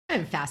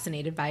I'm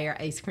fascinated by your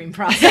ice cream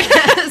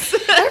process.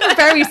 I have a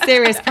very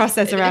serious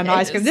process around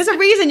ice cream. There's a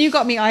reason you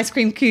got me ice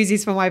cream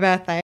koozies for my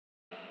birthday.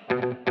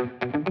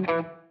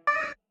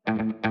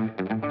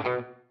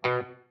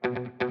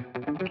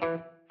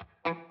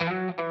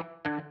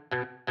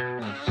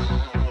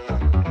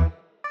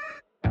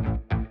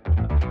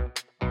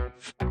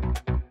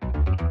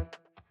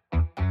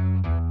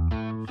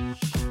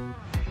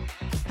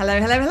 Hello,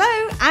 hello,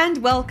 hello, and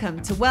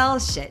welcome to Well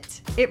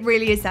Shit. It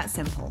really is that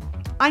simple.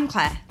 I'm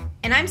Claire.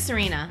 And I'm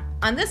Serena.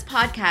 On this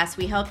podcast,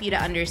 we help you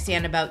to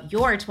understand about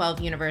your 12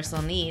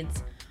 universal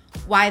needs,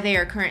 why they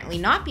are currently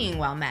not being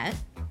well met,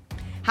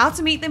 how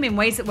to meet them in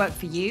ways that work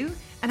for you,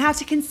 and how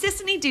to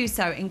consistently do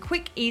so in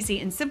quick, easy,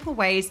 and simple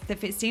ways that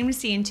fit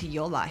seamlessly into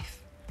your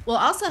life. We'll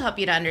also help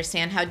you to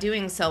understand how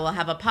doing so will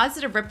have a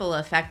positive ripple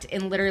effect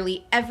in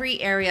literally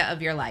every area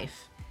of your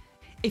life.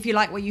 If you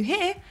like what you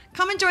hear,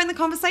 come and join the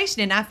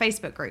conversation in our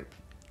Facebook group.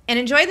 And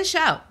enjoy the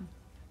show.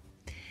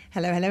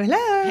 Hello, hello,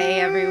 hello. Hey,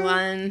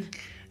 everyone.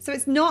 So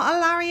it's not a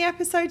Larry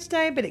episode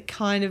today, but it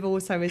kind of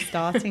also is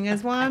starting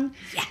as one.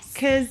 Yes.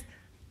 Because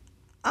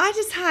I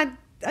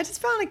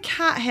just found a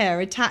cat hair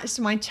attached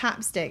to my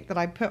chapstick that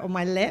I put on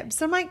my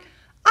lips. I'm like,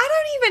 I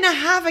don't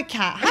even have a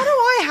cat. How do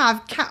I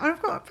have cat? And I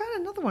found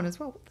another one as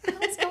well. What the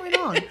hell's going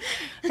on?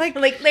 Like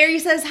Larry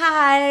says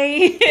hi.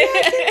 Yeah,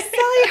 I can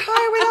say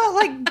hi without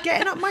like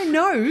getting up my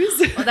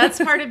nose. Well, that's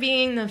part of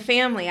being the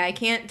family. I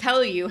can't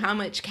tell you how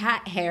much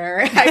cat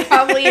hair I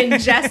probably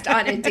ingest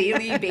on a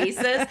daily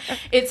basis.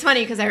 It's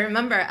funny because I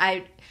remember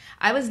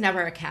I was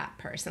never a cat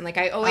person. Like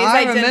I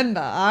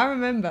remember.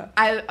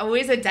 I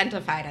always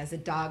identified as a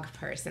dog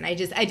person. I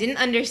didn't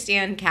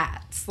understand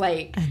cats.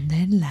 Like And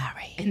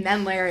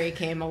then Larry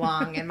came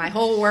along and my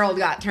whole world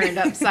got turned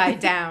upside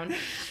down.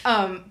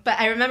 But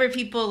I remember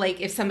people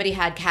like if somebody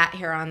had cat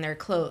hair on their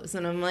clothes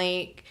and I'm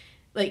like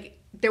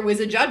there was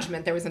a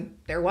judgment. There was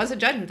a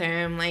judgment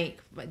there. I'm like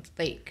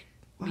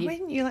why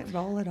wouldn't you like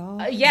roll it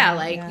off?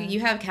 You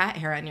have cat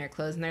hair on your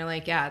clothes and they're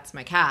like, yeah, it's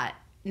my cat.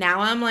 Now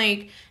I'm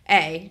like,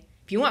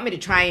 if you want me to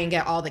try and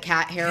get all the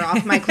cat hair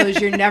off my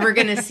clothes, you're never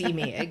going to see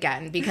me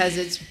again because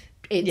it's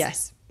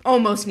yes,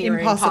 almost near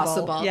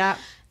impossible. Yeah.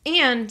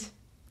 And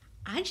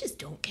I just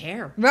don't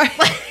care.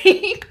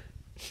 Right.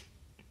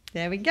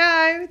 There we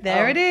go.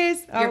 It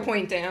is. You're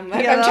pointing. I'm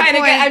trying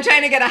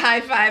to get a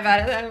high five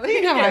out of that.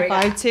 You can high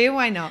five too.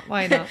 Why not?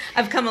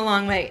 I've come a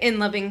long way in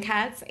loving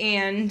cats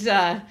and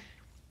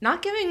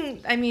not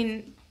giving, we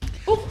knew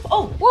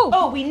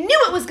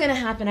it was going to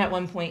happen at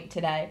one point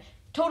today.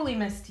 Totally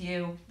missed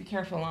you. Be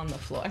careful on the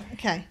floor.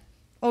 Okay.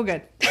 All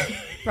good.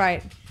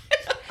 Right.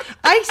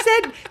 I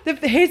said,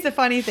 here's the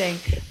funny thing.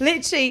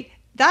 Literally,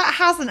 that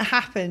hasn't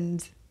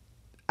happened,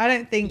 I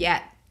don't think,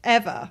 yet.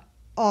 Ever.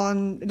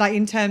 On, like,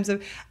 in terms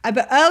of...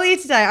 But earlier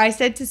today, I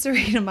said to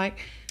Serena, I'm like,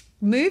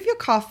 move your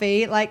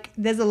coffee. Like,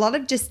 there's a lot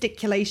of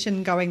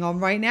gesticulation going on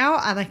right now,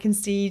 and I can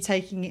see you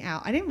taking it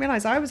out. I didn't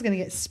realize I was going to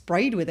get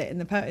sprayed with it in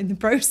the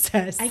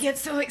process. I get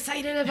so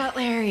excited about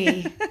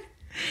Larry.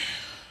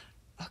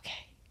 Okay.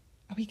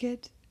 Are we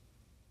good?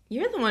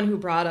 You're the one who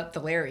brought up the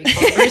Larry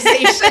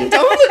conversation.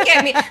 Don't look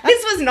at me.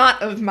 This was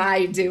not of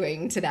my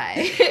doing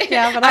today.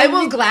 Yeah, but I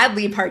will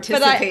gladly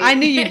participate. But I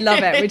knew you'd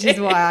love it, which is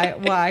why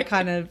I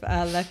kind of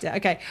left it.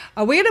 Okay,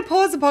 are we going to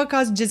pause the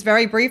podcast just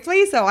very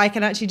briefly so I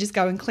can actually just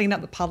go and clean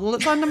up the puddle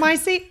that's under my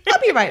seat?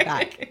 I'll be right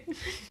back.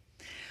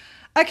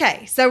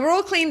 Okay, so we're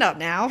all cleaned up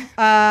now,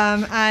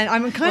 and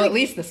I'm kind of... at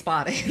least the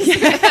spot is.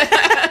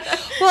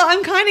 Well,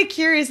 I'm kind of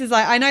curious. Is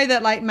like I know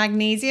that like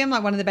magnesium,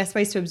 like one of the best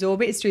ways to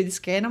absorb it is through the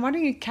skin. I'm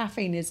wondering if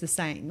caffeine is the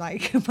same.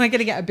 Like, am I going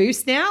to get a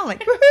boost now?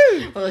 Like,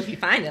 woohoo! Well, if you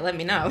find it, let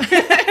me know.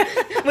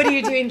 What are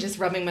you doing? Just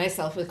rubbing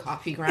myself with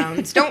coffee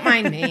grounds. Don't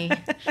mind me.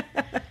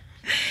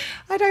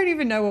 I don't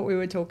even know what we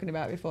were talking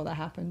about before that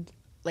happened.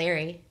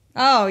 Larry.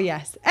 Oh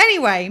yes.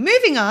 Anyway,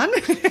 moving on.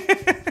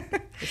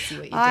 See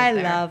what you did I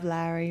there. love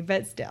Larry,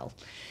 but still.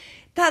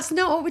 That's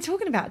not what we're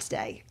talking about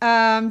today.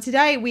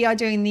 Today we are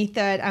doing the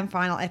third and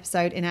final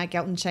episode in our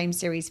Guilt and Shame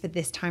series for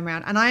this time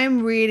around. And I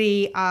am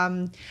really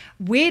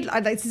weird.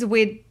 This is a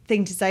weird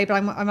thing to say, but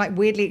I'm like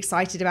weirdly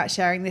excited about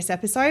sharing this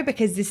episode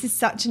because this is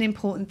such an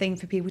important thing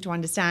for people to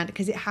understand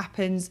because it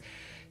happens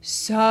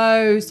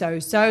so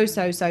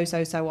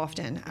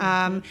often.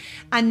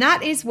 And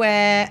that is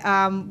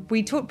where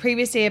we talked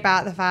previously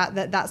about the fact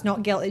that that's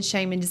not guilt, it's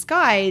shame in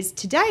disguise.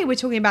 Today we're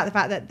talking about the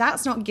fact that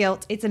that's not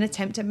guilt, it's an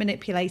attempt at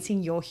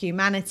manipulating your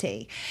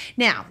humanity.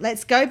 Now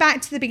let's go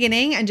back to the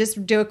beginning and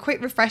just do a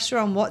quick refresher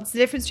on what's the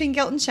difference between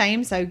guilt and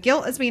shame. So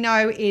guilt, as we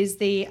know, is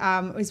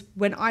is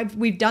when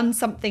we've done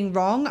something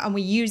wrong and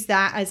we use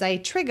that as a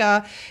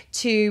trigger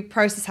to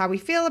process how we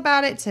feel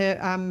about it,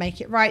 to make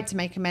it right, to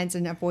make amends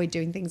and avoid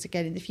doing things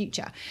again in the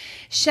future.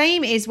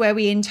 Shame is where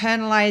we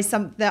internalize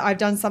that I've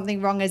done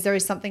something wrong as there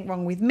is something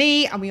wrong with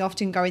me, and we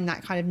often go in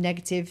that kind of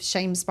negative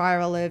shame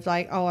spiral of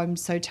like, oh, I'm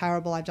so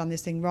terrible, I've done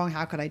this thing wrong,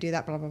 how could I do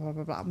that, blah, blah, blah,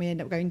 blah, blah. And we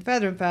end up going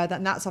further and further,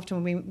 and that's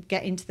often when we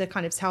get into the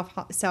kind of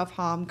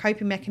self-harm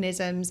coping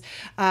mechanisms,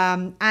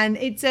 and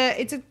it's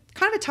a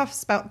kind of a tough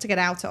spot to get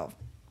out of.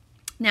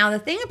 Now, the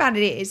thing about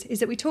it is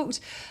that we talked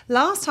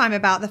last time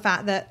about the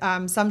fact that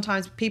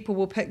sometimes people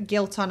will put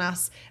guilt on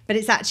us, but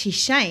it's actually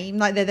shame.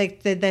 Like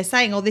they're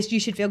saying, oh, this, you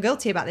should feel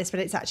guilty about this, but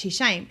it's actually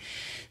shame.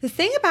 The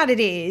thing about it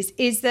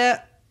is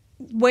that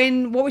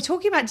what we're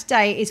talking about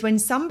today is when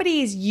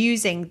somebody is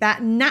using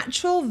that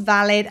natural,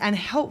 valid, and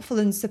helpful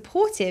and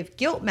supportive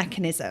guilt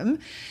mechanism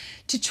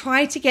to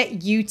try to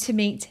get you to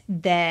meet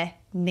their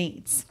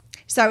needs.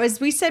 So as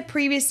we said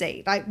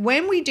previously, like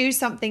when we do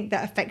something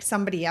that affects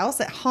somebody else,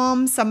 that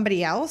harms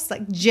somebody else,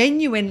 like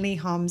genuinely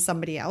harms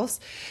somebody else,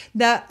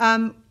 that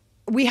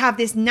we have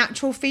this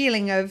natural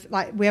feeling of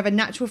like, we have a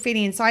natural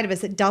feeling inside of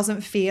us that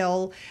doesn't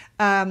feel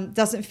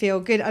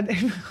good.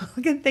 All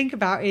I can think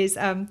about is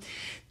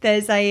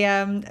there's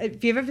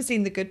if you've ever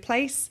seen The Good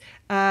Place,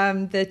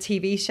 the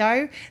TV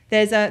show,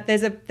 there's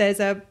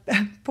a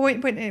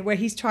point where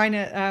he's trying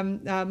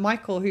to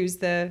Michael, who's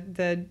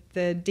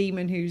the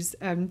demon who's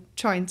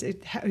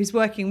who's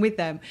working with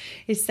them,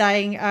 is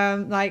saying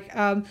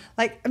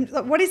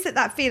what is it,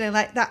 that feeling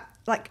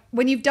like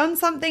when you've done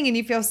something and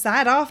you feel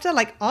sad after,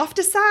 like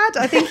after sad,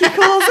 I think he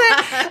calls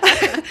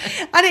it.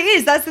 And it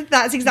is,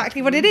 that's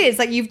exactly what it is.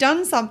 Like you've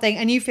done something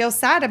and you feel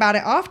sad about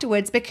it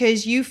afterwards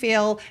because you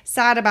feel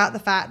sad about the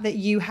fact that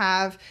you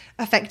have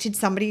affected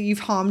somebody, you've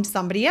harmed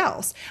somebody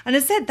else. And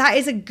as I said, that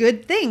is a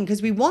good thing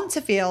because we want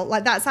to feel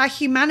like that's our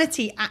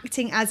humanity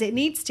acting as it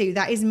needs to.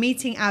 That is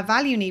meeting our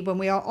value need when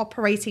we are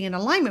operating in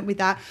alignment with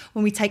that.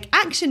 When we take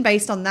action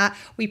based on that,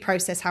 we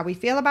process how we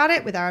feel about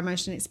it with our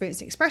emotional experience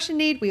and expression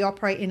need. We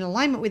operate in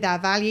alignment with our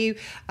value,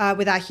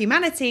 with our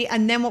humanity.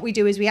 And then what we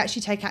do is we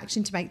actually take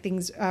action to make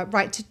things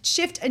right, to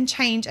shift and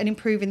change and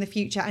improve in the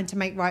future and to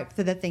make right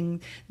for the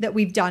thing that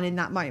we've done in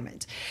that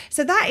moment.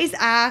 So that is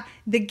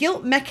the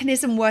guilt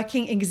mechanism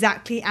working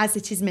exactly as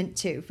it is meant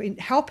to,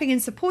 helping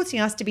and supporting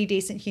us to be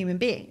decent human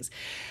beings.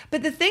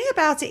 But the thing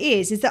about it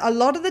is that a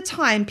lot of the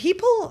time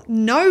people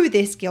know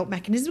this guilt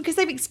mechanism because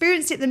they've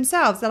experienced it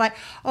themselves. They're like,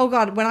 oh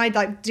God, when I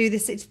do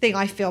this thing,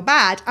 I feel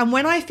bad. And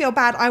when I feel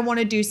bad, I want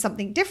to do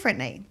something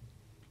differently.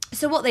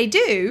 So what they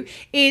do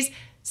is,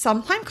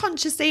 sometimes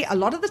consciously, a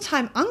lot of the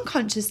time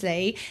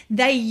unconsciously,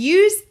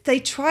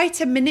 they try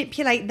to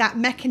manipulate that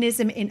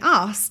mechanism in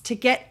us to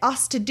get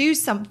us to do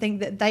something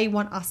that they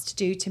want us to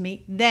do to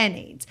meet their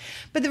needs.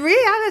 But the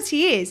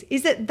reality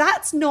is that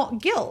that's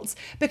not guilt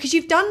because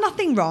you've done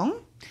nothing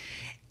wrong.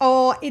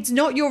 Or it's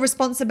not your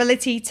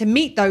responsibility to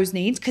meet those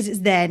needs because it's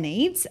their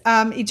needs.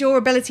 It's your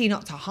ability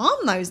not to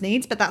harm those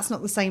needs, but that's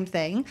not the same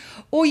thing.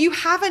 Or you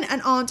haven't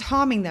and aren't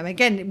harming them.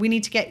 Again, we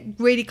need to get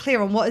really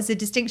clear on what is the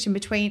distinction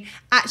between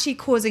actually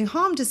causing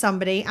harm to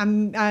somebody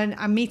and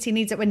meeting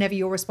needs that were never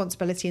your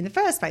responsibility in the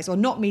first place, or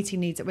not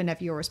meeting needs that were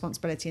never your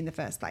responsibility in the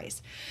first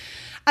place.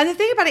 And the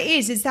thing about it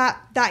is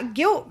that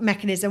guilt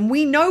mechanism,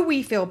 we know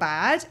we feel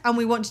bad and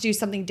we want to do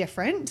something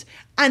different.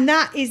 And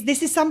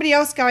this is somebody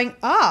else going,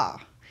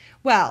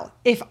 well,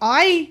 if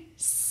I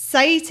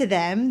say to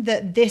them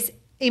that this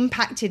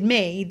impacted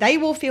me, they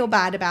will feel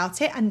bad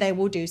about it and they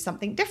will do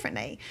something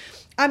differently.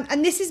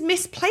 And this is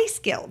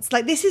misplaced guilt.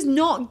 Like this is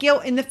not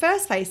guilt in the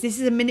first place. This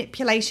is a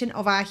manipulation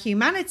of our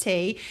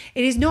humanity.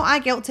 It is not our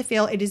guilt to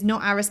feel. It is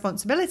not our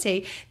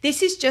responsibility.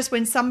 This is just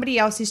when somebody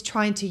else is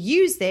trying to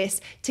use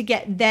this to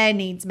get their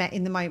needs met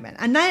in the moment.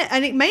 And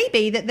it may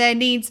be that their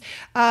needs,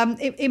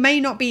 it may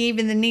not be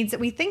even the needs that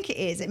we think it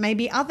is. It may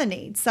be other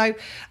needs. So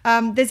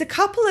there's a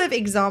couple of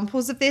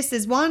examples of this.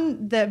 There's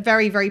one, the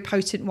very, very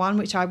potent one,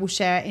 which I will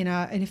share in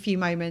a few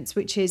moments,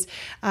 which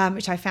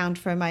I found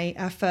from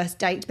a first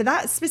date. But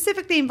that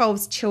specifically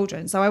involves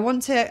children. So I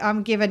want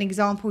to give an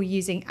example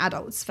using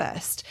adults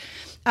first.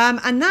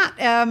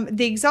 The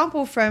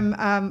example from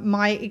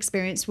my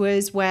experience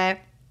was where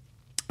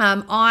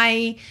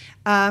I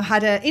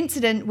had an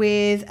incident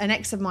with an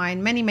ex of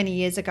mine many, many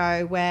years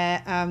ago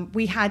where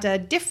we had a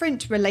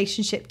different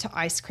relationship to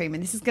ice cream.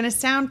 And this is going to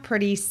sound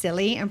pretty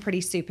silly and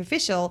pretty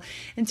superficial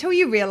until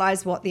you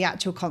realize what the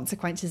actual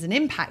consequences and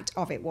impact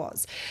of it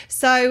was.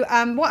 So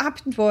what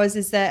happened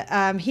is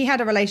that he had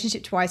a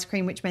relationship to ice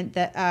cream, which meant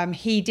that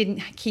he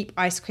didn't keep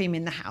ice cream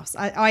in the house.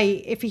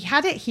 If he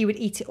had it, he would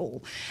eat it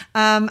all.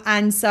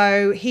 And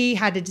so he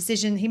made a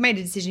decision.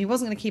 He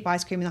wasn't going to keep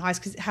ice cream in the house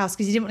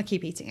because he didn't want to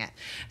keep eating it.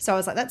 So I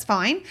was like, that's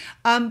fine.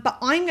 But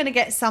I'm going to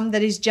get some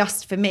that is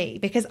just for me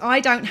because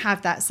I don't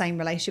have that same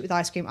relationship with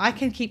ice cream. I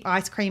can keep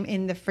ice cream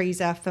in the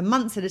freezer for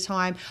months at a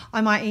time. I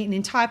might eat an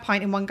entire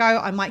pint in one go.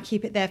 I might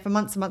keep it there for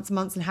months and months and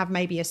months and have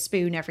maybe a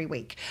spoon every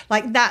week.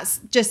 Like that's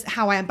just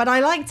how I am. But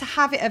I like to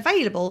have it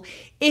available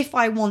if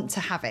I want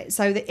to have it.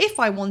 So that if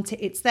I want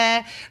it, it's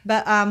there.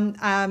 But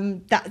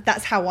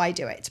that's how I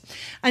do it.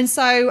 And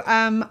so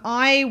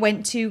I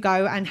went to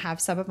go and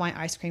have some of my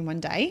ice cream one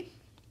day.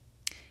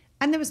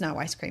 And there was no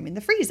ice cream in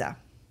the freezer.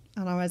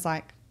 And I was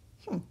like,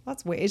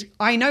 that's weird.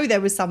 I know there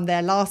was some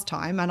there last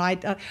time. And I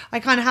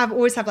kind of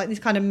always have like this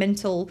kind of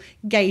mental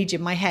gauge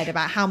in my head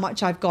about how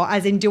much I've got,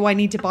 as in, do I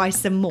need to buy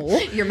some more?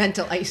 Your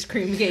mental ice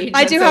cream gauge.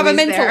 I do have a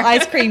mental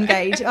ice cream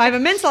gauge. I have a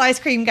mental ice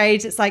cream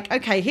gauge. It's like,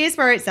 okay, here's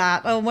where it's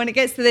at. Oh, when it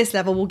gets to this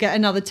level, we'll get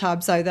another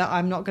tub so that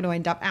I'm not going to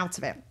end up out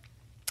of it.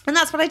 And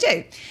that's what I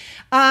do.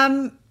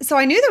 So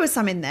I knew there was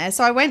some in there.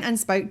 So I went and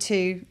spoke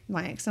to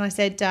my ex and I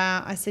said,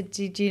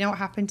 do you know what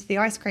happened to the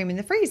ice cream in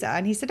the freezer?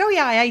 And he said, oh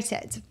yeah, I ate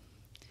it.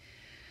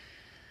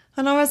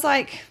 And I was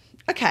like,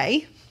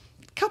 okay,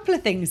 couple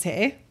of things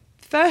here.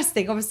 First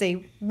thing,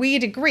 obviously, we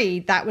had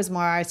agreed that was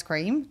my ice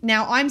cream.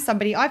 Now,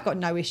 I've got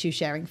no issue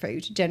sharing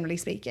food, generally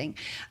speaking.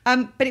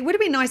 But it would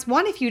have been nice,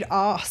 one, if you'd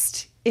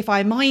asked if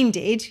I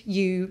minded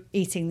you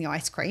eating the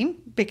ice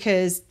cream,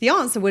 because the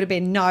answer would have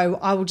been no,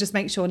 I will just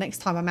make sure next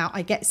time I'm out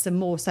I get some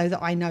more so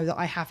that I know that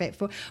I have it.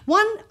 For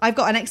one, I've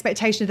got an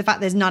expectation of the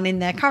fact there's none in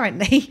there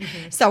currently,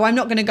 so I'm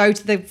not going to go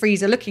to the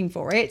freezer looking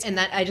for it. And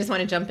that, I just want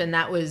to jump in,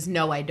 that was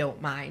no, I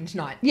don't mind,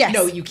 not yes.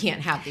 No, you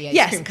can't have the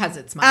ice cream because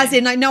it's mine. As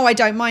in, no, I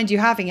don't mind you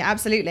having it,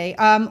 absolutely.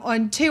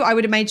 On two, I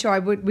would have made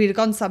sure we'd have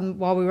gone some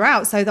while we were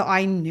out so that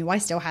I knew I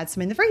still had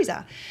some in the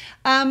freezer.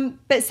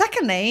 But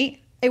secondly,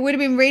 it would have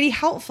been really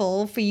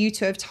helpful for you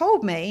to have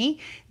told me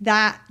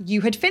that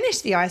you had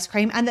finished the ice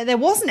cream and that there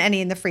wasn't any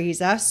in the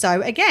freezer.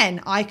 So again,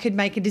 I could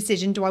make a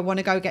decision. Do I want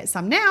to go get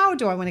some now?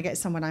 Do I want to get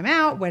some when I'm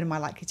out? When am I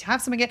likely to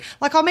have some again?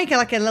 Like, I'll make a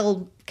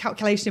little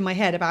calculation in my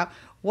head about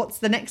what's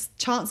the next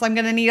chance I'm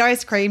going to need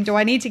ice cream. Do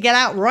I need to get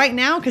out right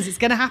now because it's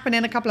going to happen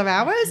in a couple of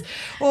hours?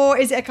 Or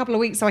is it a couple of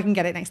weeks so I can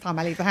get it next time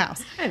I leave the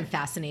house? I'm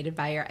fascinated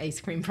by your ice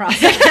cream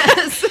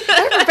process.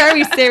 I have a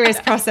very serious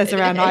process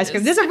around ice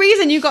cream. There's a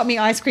reason you got me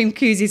ice cream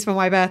koozies for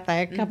my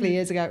birthday a couple of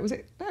years ago. Was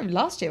it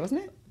last year,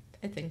 wasn't it?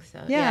 I think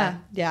so. Yeah.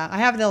 I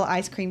have a little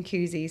ice cream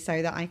koozie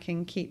so that I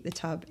can keep the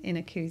tub in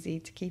a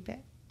koozie to keep it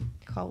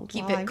cold.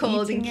 Keep it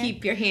cold and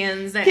keep your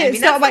hands. I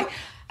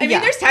mean,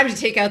 there's times to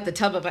take out the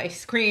tub of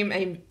ice cream.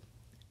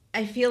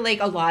 I feel like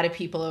a lot of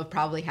people have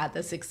probably had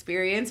this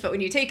experience, but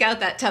when you take out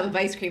that tub of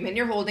ice cream and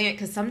you're holding it,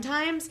 because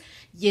sometimes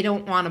you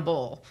don't want a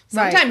bowl.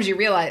 Sometimes you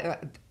realize,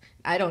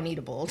 I don't need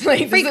a bowl.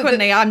 Like,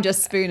 frequently, I'm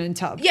just spoon and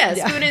tub. Yeah,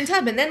 spoon and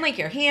tub, and then like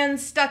your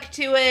hands stuck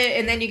to it,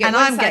 and then you get and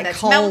one I'm side get that's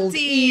cold melty,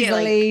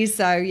 easily.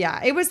 So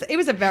yeah, it was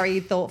a very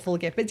thoughtful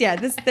gift. But yeah,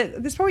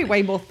 there's probably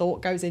way more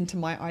thought goes into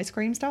my ice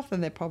cream stuff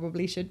than there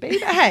probably should be.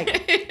 But hey,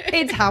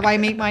 it's how I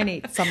meet my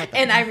needs. Some of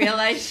them. And I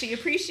realize she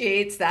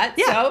appreciates that.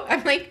 Yeah. So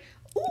I'm like,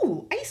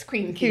 ooh, ice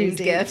cream gifts.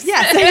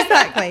 Yes,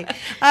 exactly.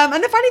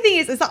 And the funny thing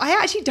is that I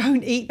actually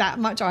don't eat that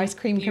much ice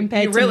cream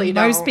compared to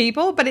most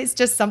people, but it's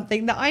just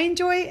something that I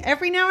enjoy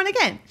every now and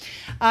again.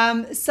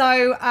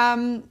 So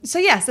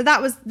that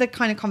was the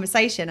kind of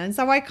conversation. And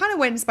so I kind of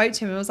went and spoke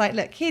to him and was like,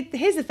 look,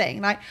 here's the thing.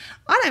 Like,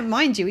 I don't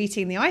mind you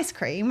eating the ice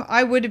cream.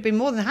 I would have been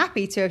more than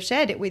happy to have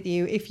shared it with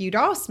you if you'd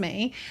asked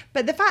me.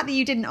 But the fact that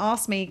you didn't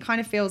ask me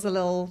kind of feels a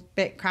little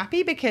bit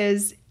crappy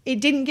because it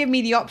didn't give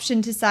me the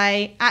option to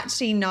say,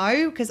 actually,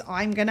 no, because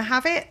I'm going to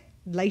have it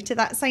later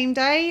that same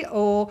day,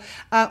 or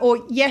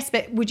yes,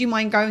 but would you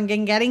mind going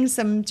and getting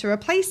some to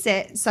replace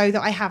it so that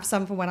I have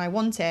some for when I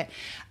want it?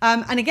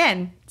 And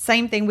again,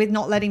 same thing with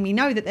not letting me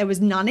know that there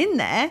was none in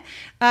there.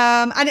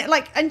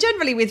 And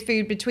generally with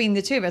food between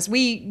the two of us,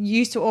 we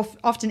used to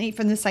often eat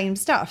from the same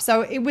stuff.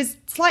 So it was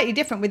slightly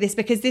different with this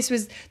because this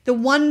was the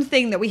one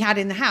thing that we had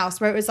in the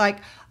house where it was like,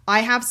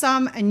 I have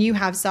some and you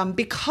have some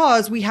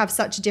because we have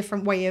such a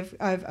different way of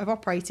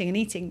operating and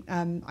eating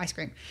ice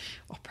cream.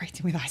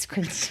 Operating with ice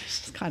cream is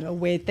just kind of a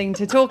weird thing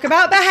to talk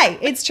about, but hey,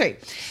 it's true.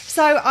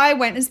 So I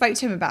went and spoke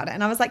to him about it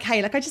and I was like,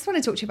 hey, I just want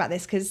to talk to you about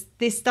this because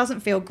this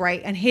doesn't feel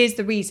great and here's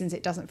the reasons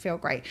it doesn't feel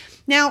great.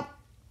 Now,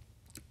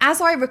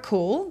 as I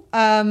recall,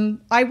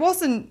 I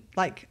wasn't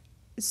like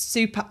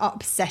super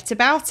upset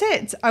about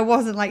it. I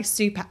wasn't like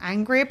super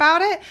angry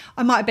about it.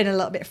 I might have been a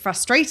little bit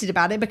frustrated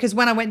about it because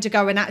when I went to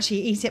go and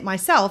actually eat it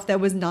myself, there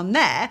was none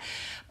there.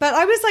 But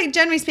I was like,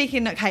 generally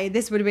speaking, okay,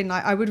 this would have been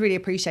like, I would really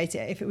appreciate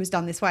it if it was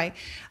done this way.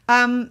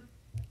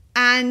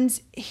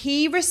 And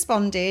he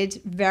responded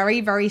very,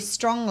 very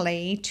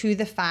strongly to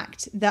the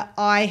fact that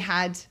I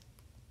had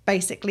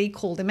basically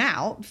called him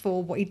out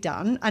for what he'd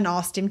done and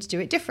asked him to do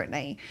it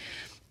differently.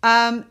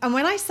 And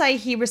when I say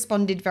he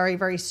responded very,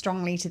 very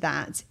strongly to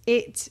that,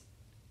 it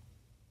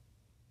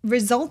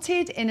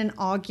resulted in an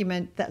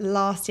argument that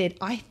lasted,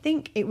 I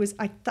think it was,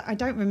 I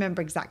don't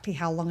remember exactly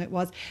how long it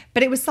was,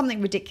 but it was something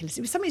ridiculous.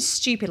 It was something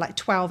stupid, like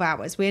 12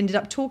 hours. We ended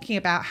up talking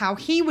about how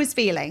he was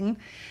feeling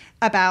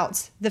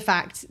about the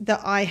fact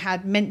that I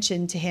had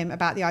mentioned to him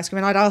about the ice cream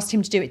and I'd asked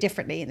him to do it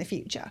differently in the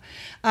future,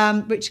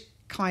 which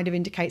kind of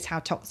indicates how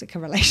toxic a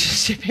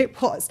relationship it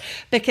was,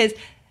 because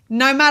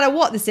no matter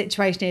what the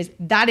situation is,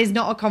 that is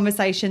not a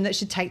conversation that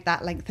should take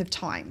that length of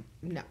time.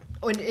 No.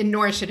 And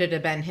nor should it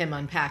have been him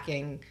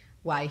unpacking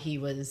why he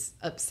was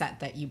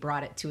upset that you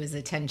brought it to his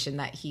attention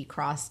that he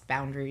crossed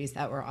boundaries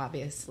that were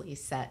obviously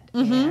set.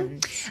 Mm-hmm.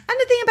 And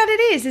the thing about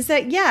it is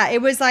that, yeah,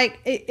 it was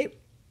like,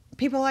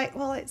 people are like,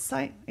 well, it's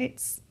like,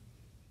 it's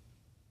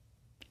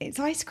it's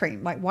ice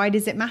cream. Like, why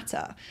does it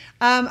matter?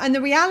 And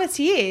the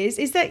reality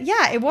is that,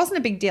 yeah, it wasn't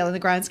a big deal in the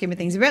grand scheme of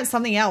things. If it meant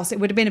something else, it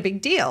would have been a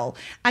big deal.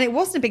 And it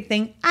wasn't a big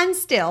thing. And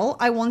still,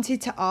 I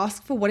wanted to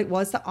ask for what it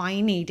was that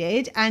I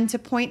needed and to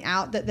point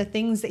out that the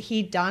things that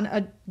he'd done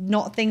are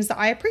not things that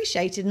I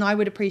appreciated. And I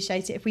would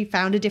appreciate it if we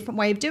found a different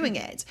way of doing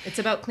it. It's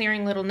about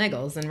clearing little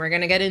niggles. And we're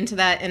going to get into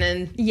that in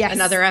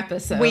another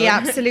episode. We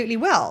absolutely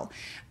will.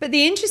 But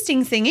the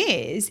interesting thing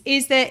is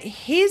that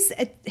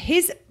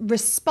his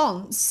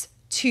response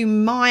to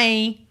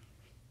my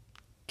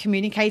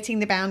communicating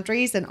the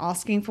boundaries and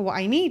asking for what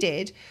I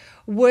needed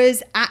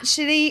was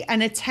actually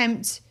an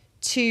attempt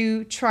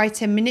to try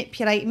to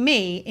manipulate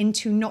me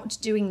into not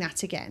doing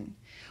that again.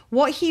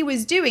 What he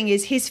was doing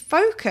is his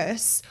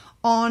focus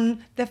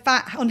on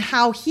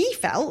how he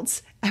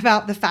felt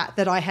about the fact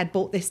that I had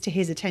brought this to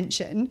his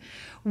attention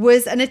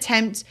was an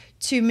attempt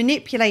to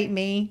manipulate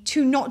me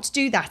to not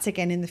do that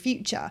again in the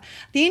future.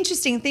 The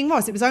interesting thing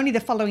was, it was only the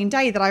following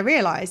day that I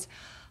realized,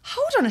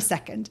 hold on a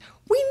second,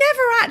 we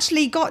never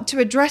actually got to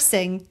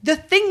addressing the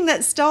thing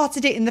that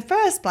started it in the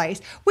first place,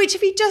 which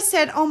if he just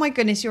said, oh my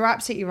goodness, you're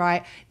absolutely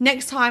right.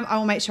 Next time I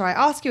will make sure I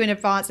ask you in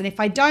advance. And if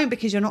I don't,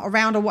 because you're not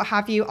around or what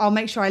have you, I'll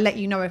make sure I let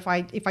you know if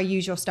I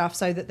use your stuff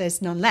so that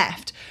there's none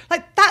left.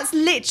 Like, that's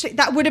literally,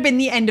 that would have been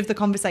the end of the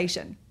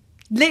conversation.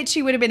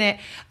 Literally would have been it.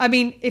 I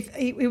mean,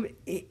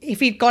 if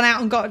he'd gone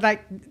out and got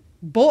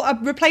bought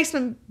a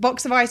replacement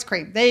box of ice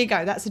cream. There you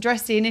go. That's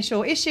addressed the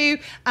initial issue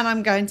and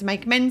I'm going to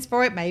make amends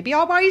for it. Maybe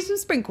I'll buy you some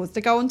sprinkles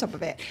to go on top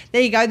of it.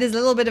 There you go. There's a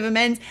little bit of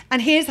amends.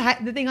 And here's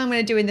the thing I'm going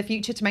to do in the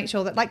future to make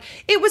sure that, like,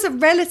 it was a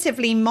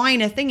relatively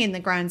minor thing in the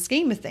grand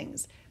scheme of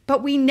things.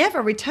 But we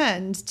never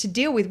returned to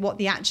deal with what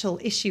the actual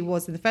issue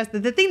was in the first,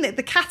 the thing that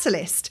the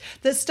catalyst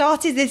that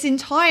started this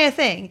entire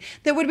thing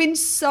that would have been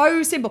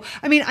so simple.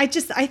 I mean, I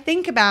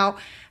think about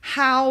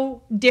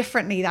how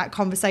differently that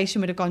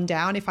conversation would have gone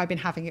down if I'd been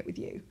having it with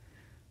you.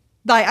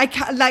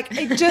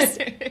 It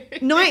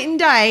just night and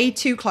day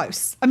too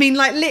close. I mean,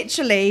 like,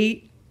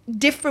 literally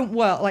different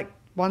world, like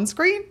one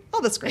screen,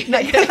 other screen.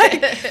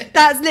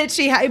 That's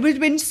literally how it would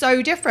have been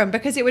so different,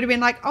 because it would have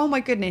been like, oh my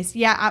goodness,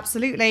 yeah,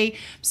 absolutely.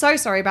 So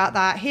sorry about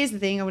that. Here's the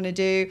thing I'm going to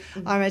do.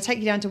 I'm going to take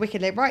you down to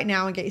Wicked Lip right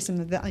now and get you some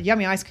of the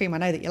yummy ice cream I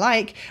know that you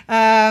like.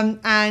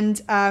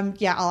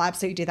 Yeah, I'll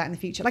absolutely do that in the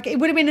future. Like, it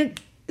would have been a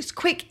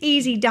quick,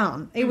 easy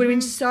done. It would have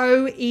been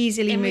so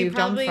easily moved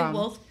on from. We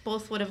probably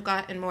both would have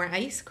gotten more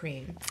ice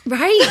cream.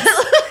 Right.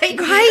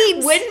 Right.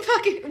 Win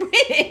fucking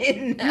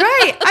win.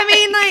 Right. I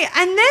mean,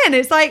 and then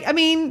it's like,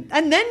 and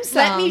then some.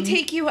 Let me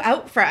take you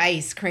out for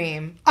ice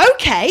cream.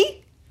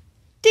 Okay.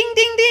 Ding,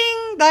 ding,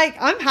 ding. Like,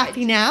 I'm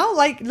happy now.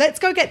 Like, let's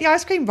go get the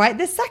ice cream right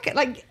this second.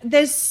 Like,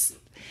 there is.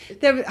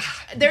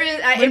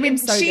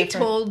 She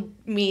told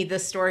me the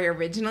story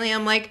originally.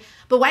 I'm like,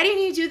 but why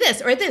didn't you do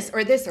this or this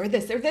or this or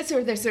this or this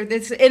or this or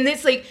this? And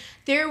it's like,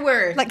 there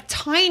were like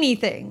tiny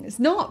things,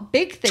 not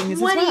big things.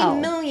 20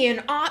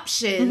 million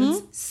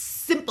options.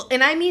 Simple.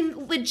 And I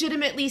mean,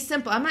 legitimately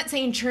simple. I'm not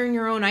saying churn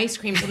your own ice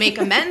cream to make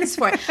amends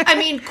for it. I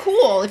mean,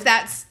 cool.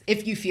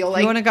 If you feel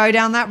like you want to go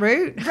down that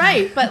route.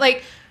 Right. But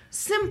like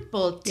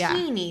simple,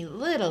 teeny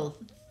little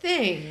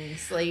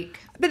things like.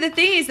 But the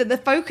thing is that the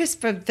focus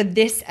for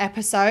this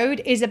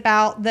episode is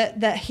about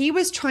that he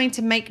was trying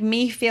to make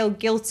me feel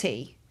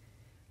guilty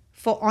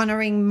for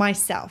honoring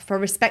myself, for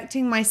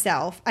respecting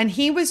myself. And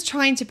he was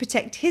trying to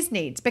protect his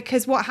needs,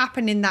 because what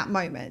happened in that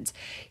moment,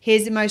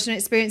 his emotional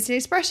experience and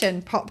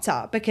expression popped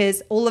up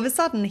because all of a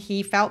sudden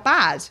he felt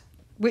bad,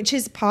 which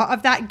is part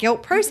of that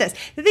guilt process.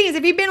 The thing is,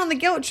 if he'd been on the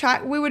guilt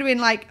track, we would have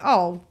been like,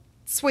 oh,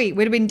 sweet.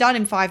 We'd have been done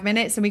in 5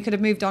 minutes and we could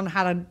have moved on and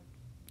had a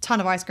ton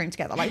of ice cream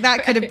together. Like,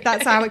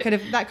 that's how it could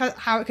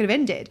have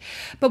ended.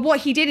 But what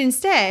he did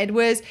instead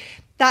was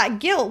that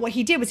guilt. What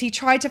he did was he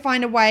tried to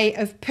find a way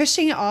of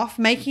pushing it off,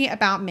 making it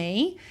about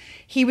me.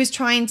 He was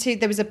trying to,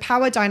 there was a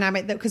power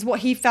dynamic that, because what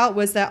he felt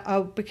was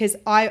that, because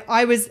I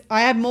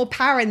had more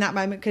power in that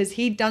moment because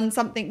he'd done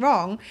something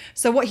wrong.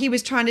 So what he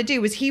was trying to do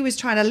was he was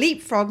trying to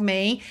leapfrog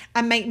me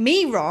and make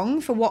me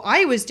wrong for what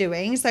I was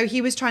doing. So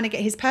he was trying to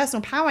get his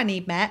personal power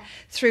need met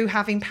through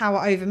having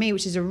power over me,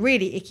 which is a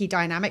really icky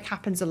dynamic.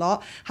 Happens a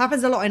lot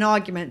in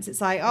arguments.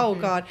 It's like, oh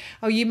God,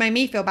 you made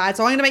me feel bad,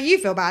 so I'm going to make you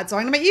feel bad. So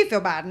I'm going to make you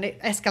feel bad. And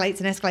it escalates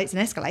and escalates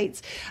and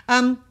escalates.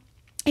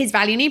 His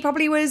value need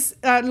probably was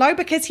low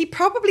because he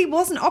probably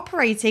wasn't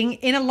operating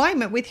in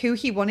alignment with who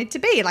he wanted to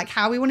be, like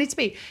how he wanted to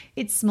be.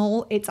 It's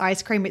small, it's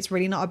ice cream, it's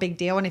really not a big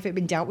deal. And if it had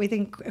been dealt with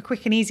in a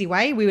quick and easy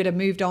way, we would have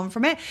moved on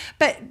from it.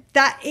 But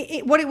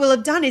what it will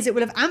have done is it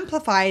would have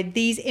amplified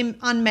these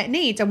unmet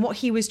needs. And what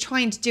he was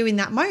trying to do in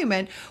that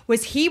moment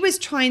was he was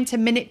trying to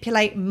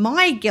manipulate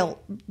my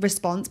guilt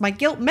response, my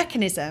guilt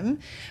mechanism,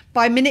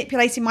 by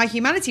manipulating my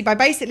humanity, by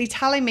basically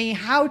telling me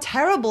how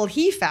terrible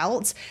he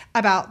felt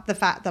about the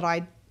fact that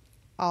I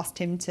asked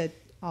him to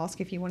ask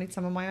if he wanted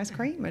some of my ice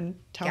cream and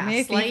tell me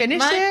if he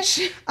finished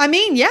it. I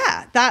mean,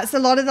 yeah, that's a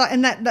lot of that.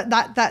 And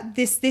that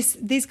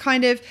this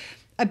kind of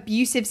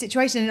abusive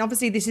situation, and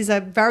obviously this is a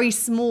very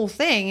small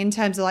thing in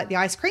terms of like the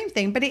ice cream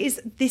thing, but it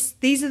is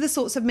these are the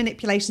sorts of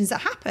manipulations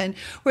that happen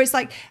where it's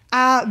like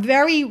a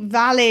very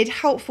valid,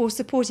 helpful,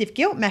 supportive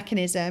guilt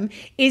mechanism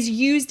is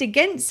used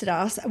against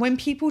us when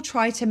people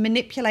try to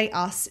manipulate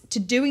us to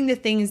doing the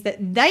things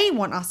that they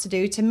want us to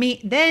do to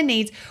meet their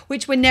needs,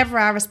 which were never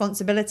our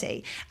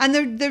responsibility. And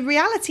the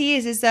reality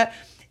is that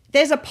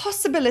there's a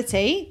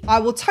possibility, I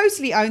will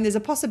totally own, there's a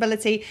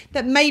possibility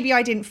that maybe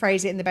I didn't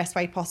phrase it in the best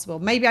way possible.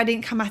 Maybe I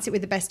didn't come at it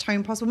with the best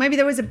tone possible. Maybe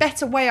there was a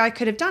better way I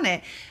could have done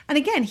it. And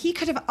again, he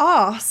could have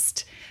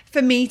asked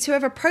for me to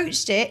have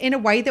approached it in a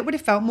way that would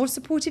have felt more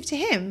supportive to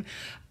him.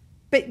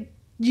 But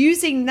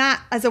using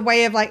that as a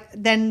way of like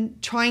then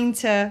trying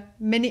to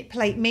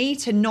manipulate me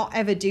to not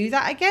ever do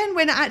that again,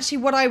 when actually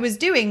what I was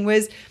doing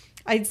was,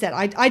 I said,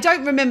 I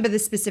don't remember the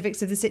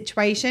specifics of the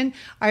situation.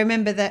 I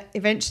remember that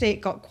eventually it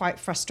got quite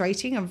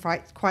frustrating and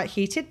quite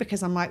heated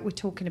because I'm like, we're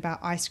talking about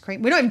ice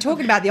cream. We're not even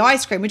talking about the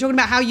ice cream. We're talking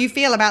about how you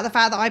feel about the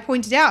fact that I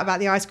pointed out about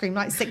the ice cream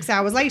like 6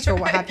 hours later or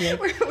what have you.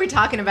 We're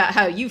talking about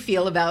how you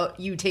feel about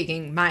you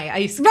taking my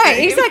ice cream.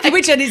 Right, exactly,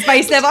 which at its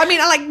base level, I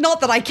mean,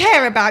 not that I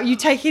care about you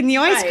taking the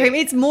ice cream.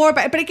 It's more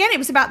about, but again, it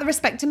was about the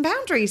respect and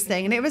boundaries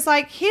thing. And it was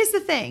like, here's the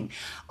thing.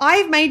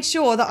 I've made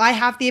sure that I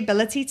have the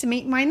ability to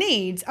meet my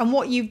needs. And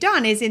what you've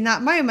done is in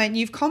that moment,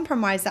 you've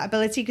compromised that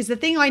ability because the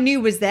thing I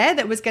knew was there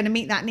that was going to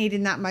meet that need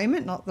in that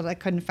moment. Not that I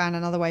couldn't find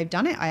another way of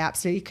done it. I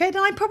absolutely could.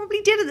 And I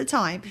probably did at the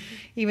time,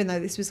 even though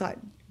this was like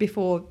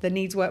before the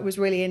needs work was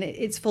really in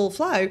its full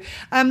flow.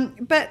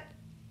 But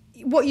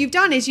what you've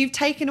done is you've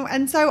taken,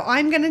 and so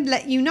I'm going to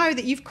let you know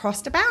that you've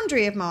crossed a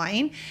boundary of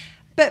mine.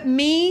 But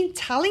me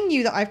telling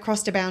you that I've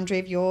crossed a boundary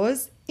of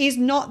yours is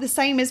not the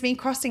same as me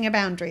crossing a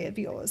boundary of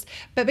yours.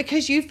 But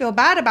because you feel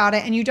bad about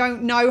it and you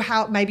don't know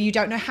how, maybe you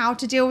don't know how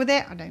to deal with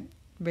it. I don't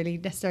really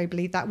necessarily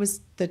believe that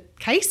was the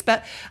case,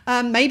 but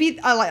maybe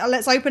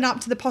let's open up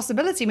to the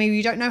possibility. Maybe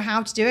you don't know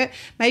how to do it.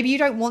 Maybe you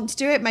don't want to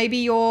do it. Maybe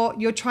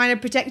you're trying to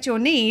protect your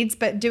needs,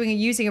 but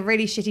using a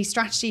really shitty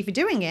strategy for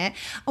doing it.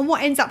 And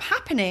what ends up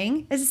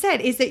happening, as I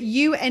said, is that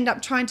you end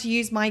up trying to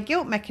use my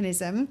guilt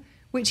mechanism,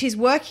 which is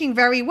working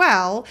very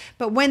well.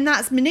 But when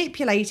that's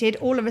manipulated,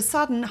 all of a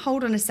sudden,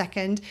 hold on a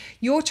second,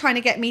 you're trying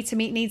to get me to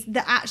meet needs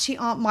that actually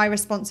aren't my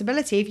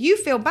responsibility. If you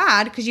feel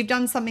bad because you've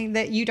done something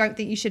that you don't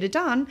think you should have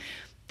done,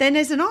 then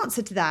there's an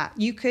answer to that.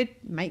 You could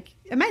make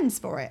amends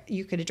for it.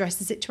 You could address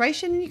the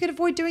situation and you could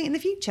avoid doing it in the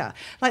future.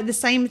 Like the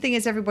same thing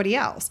as everybody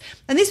else.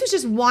 And this was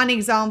just one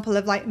example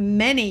of like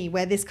many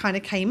where this kind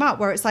of came up,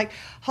 where it's like,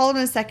 hold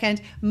on a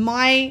second,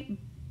 my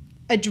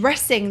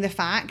addressing the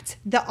fact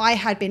that I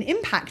had been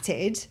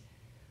impacted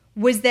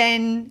was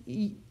then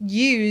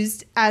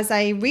used as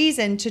a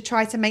reason to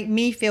try to make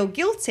me feel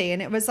guilty.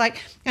 And it was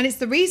like, and it's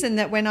the reason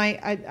that when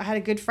I had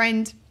a good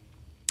friend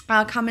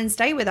come and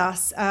stay with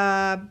us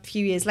a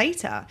few years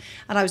later,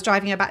 and I was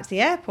driving her back to the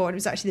airport. It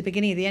was actually the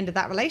beginning of the end of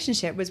that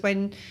relationship, was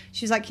when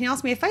she was like, can you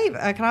ask me a favor?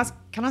 Can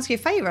I ask you a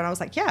favor? And I was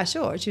like, yeah,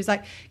 sure. She was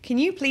like, can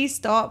you please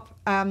stop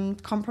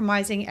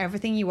compromising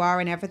everything you are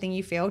and everything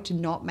you feel to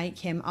not make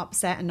him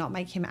upset and not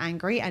make him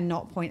angry and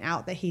not point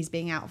out that he's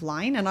being out of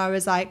line? And I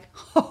was like,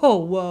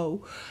 oh,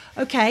 whoa,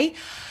 okay.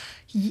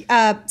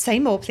 Say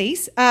more,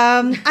 please.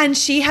 And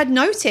she had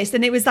noticed,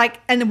 and it was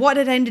like, and what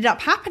had ended up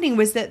happening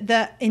was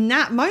that in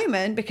that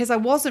moment, because I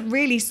wasn't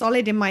really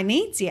solid in my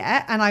needs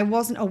yet, and I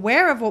wasn't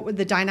aware of what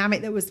the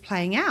dynamic that was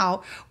playing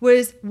out,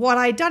 was what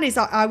I'd done is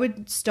I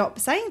would stop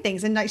saying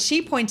things. And like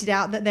she pointed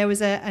out that there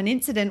was an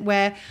incident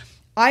where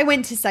I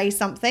went to say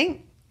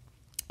something,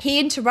 he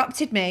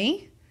interrupted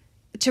me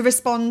to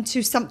respond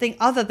to something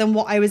other than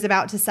what I was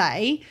about to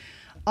say.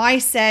 I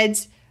said,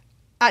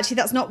 actually,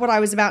 that's not what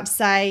I was about to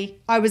say.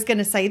 I was going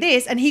to say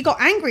this. And he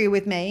got angry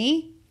with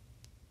me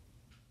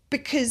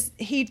because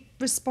he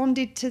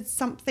responded to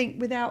something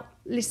without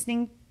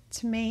listening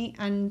to me,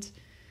 and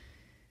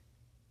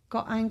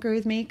got angry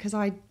with me because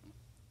I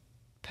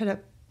put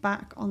it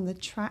back on the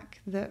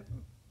track that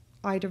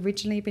I'd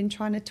originally been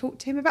trying to talk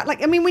to him about.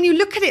 Like, I mean, when you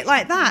look at it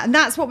like that, and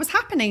that's what was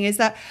happening, is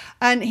that,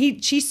 and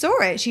she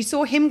saw it. She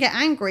saw him get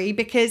angry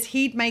because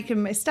he'd make a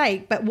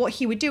mistake. But what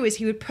he would do is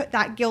he would put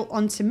that guilt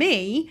onto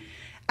me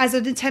as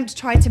an attempt to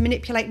try to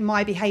manipulate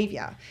my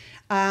behavior.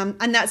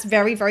 And that's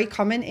very, very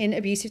common in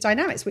abusive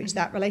dynamics, which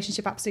that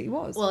relationship absolutely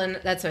was. Well,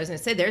 and that's what I was going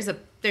to say.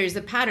 There's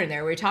a pattern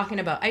there. We're talking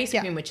about ice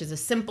cream, which is a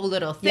simple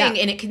little thing.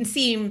 And it can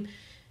seem,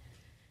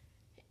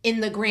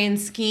 in the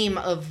grand scheme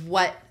of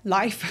what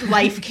life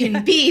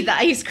can be, the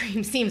ice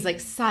cream seems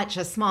like such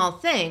a small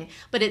thing.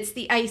 But it's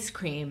the ice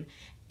cream,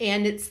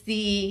 and it's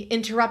the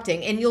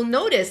interrupting. And you'll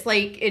notice,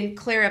 like in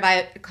Claire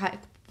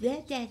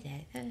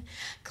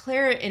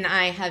and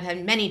I have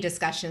had many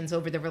discussions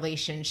over the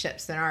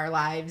relationships in our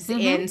lives.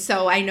 Mm-hmm. And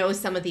so I know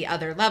some of the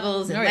other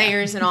levels and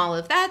layers and all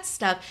of that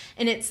stuff.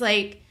 And it's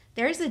like,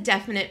 there's a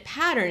definite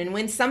pattern. And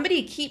when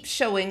somebody keeps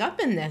showing up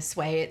in this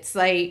way, it's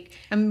like...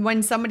 And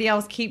when somebody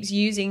else keeps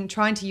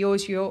trying to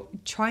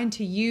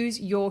use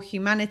your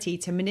humanity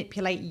to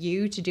manipulate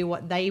you to do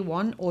what they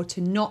want, or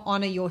to not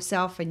honor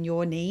yourself and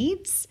your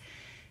needs,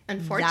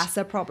 that's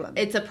a problem.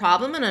 It's a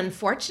problem, and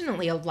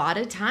unfortunately, a lot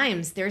of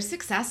times they're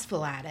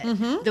successful at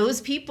it.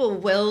 Those people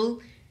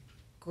will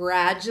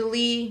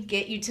gradually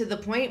get you to the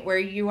point where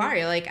you're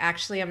like,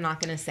 actually, I'm not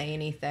going to say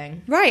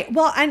anything. Right.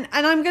 Well, and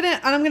I'm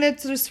gonna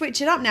sort of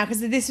switch it up now,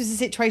 because this was a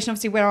situation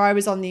obviously where I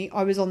was on the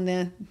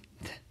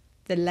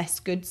less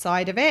good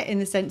side of it, in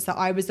the sense that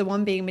I was the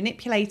one being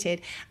manipulated.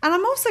 And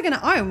I'm also going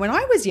to own, when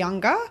I was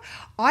younger,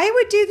 I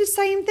would do the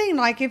same thing.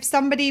 Like if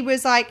somebody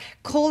was like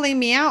calling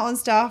me out on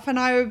stuff, and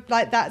I would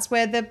like, that's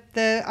where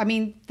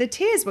the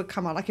tears would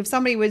come out. Like if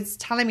somebody was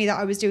telling me that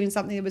I was doing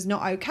something that was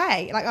not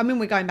okay, like, I mean,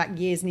 we're going back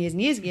years and years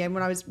and years ago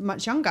when I was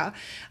much younger,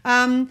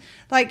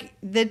 like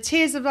the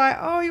tears of like,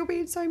 oh, you're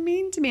being so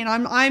mean to me. And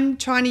I'm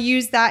trying to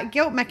use that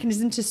guilt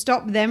mechanism to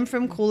stop them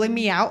from calling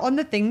me out on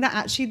the thing that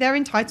actually they're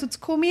entitled to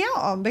call me out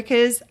on,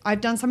 because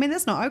I've done something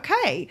that's not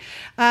okay.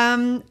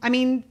 I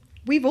mean,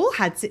 we've all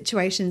had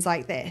situations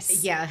like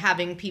this. Yeah,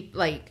 having people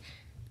like,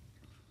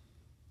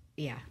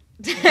 yeah.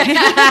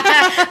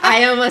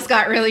 I almost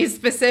got really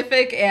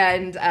specific,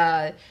 and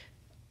I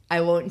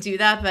won't do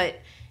that, but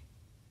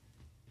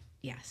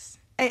yes.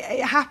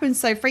 It happens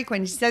so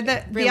frequently. So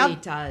that it really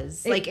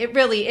does.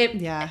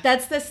 Yeah.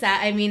 That's the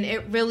sad. I mean,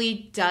 it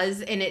really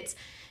does, and it's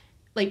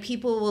like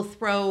people will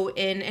throw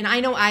in, and I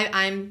know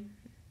I'm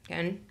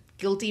again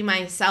guilty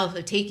myself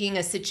of taking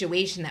a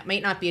situation that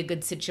might not be a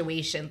good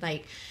situation,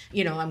 like,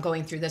 you know, I'm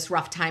going through this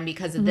rough time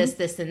because of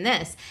this, and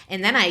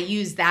and then I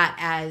use that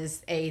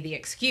as the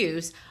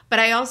excuse, but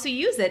I also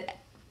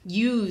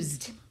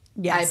used.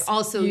 Yes, I've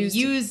also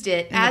used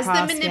it as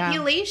the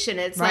manipulation.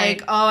 Yeah. It's right.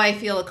 Like, oh, I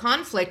feel a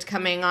conflict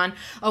coming on.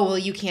 Oh, well,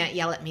 you can't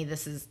yell at me.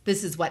 This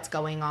is what's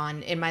going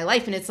on in my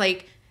life. And it's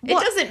like, it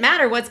doesn't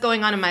matter what's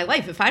going on in my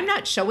life if I'm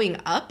not showing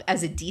up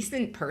as a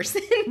decent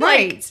person.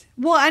 Right.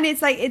 Well, and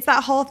it's like, it's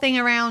that whole thing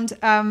around,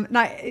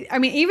 like, I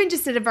mean, even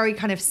just at a very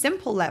kind of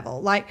simple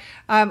level, like,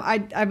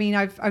 I mean,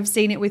 I've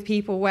seen it with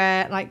people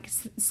where like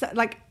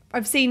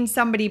I've seen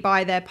somebody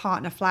buy their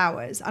partner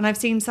flowers, and I've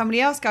seen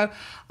somebody else go,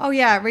 oh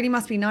yeah, it really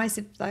must be nice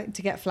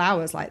to get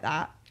flowers like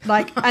that.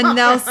 Like, and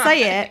they'll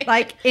say it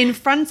like in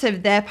front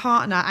of their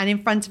partner and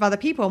in front of other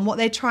people. And what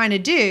they're trying to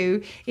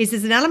do is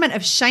there's an element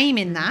of shame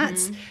in that,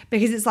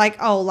 because it's like,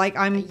 oh, like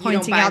I'm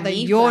pointing out that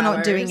you're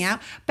not doing it.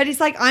 But it's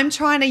like, I'm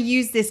trying to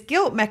use this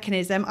guilt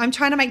mechanism. I'm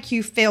trying to make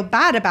you feel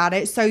bad about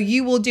it, so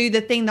you will do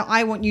the thing that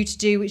I want you to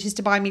do, which is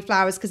to buy me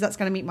flowers, because that's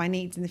going to meet my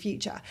needs in the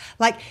future.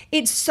 Like,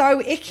 it's so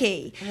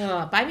icky.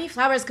 Buy me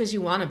flowers because you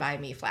want to buy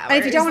me flowers. And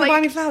if you don't want to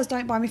buy me flowers,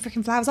 don't buy me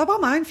freaking flowers. I'll buy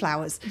my own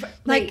flowers.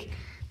 Like,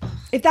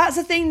 if that's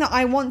a thing that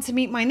I want to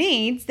meet my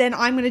needs, then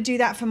I'm going to do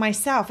that for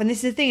myself. And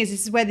this is the thing, this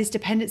is where this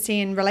dependency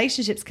in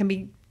relationships can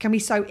be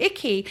so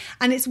icky.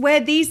 And it's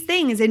where these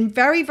things, in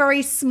very,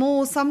 very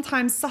small,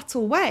 sometimes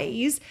subtle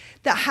ways,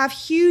 that have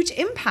huge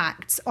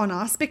impacts on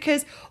us,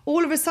 because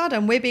all of a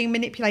sudden we're being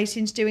manipulated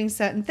into doing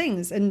certain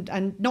things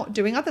and not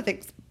doing other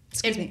things.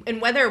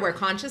 And whether we're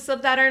conscious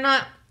of that or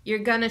not, you're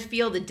gonna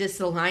feel the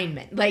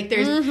disalignment. Like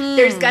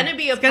there's gonna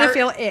be gonna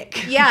feel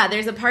ick. Yeah,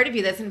 there's a part of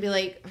you that's gonna be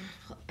like,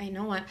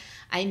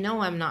 I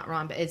know I'm not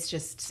wrong, but it's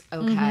just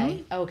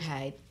okay.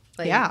 Like,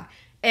 yeah.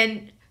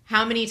 And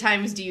how many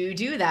times do you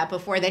do that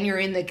before then you're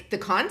in the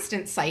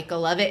constant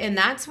cycle of it? And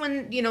that's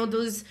when, you know,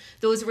 those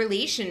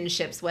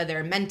relationships,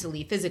 whether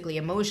mentally, physically,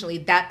 emotionally,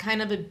 that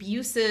kind of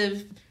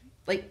abusive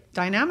like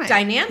dynamic,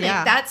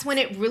 yeah. That's when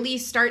it really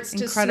starts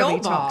to snowball.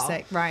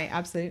 Toxic, right?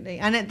 Absolutely.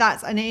 And it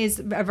is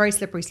a very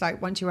slippery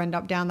slope once you end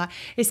up down that,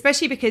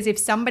 especially because if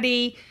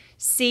somebody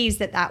sees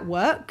that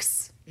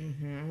works,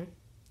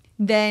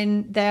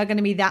 then they're going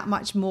to be that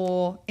much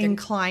more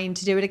inclined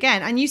to do it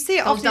again. And you see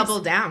it often. They'll double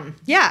down.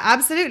 Yeah,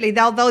 absolutely.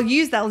 They'll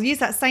use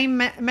that same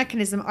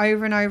mechanism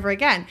over and over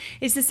again.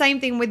 It's the same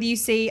thing with, you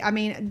see, I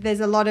mean,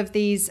 there's a lot of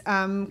these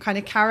kind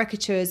of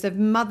caricatures of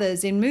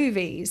mothers in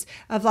movies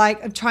of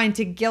trying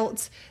to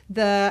guilt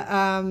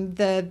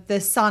the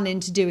son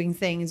into doing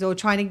things, or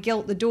trying to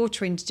guilt the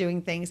daughter into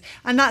doing things.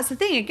 And that's the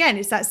thing, again,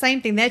 it's that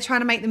same thing. They're trying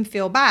to make them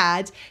feel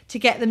bad to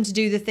get them to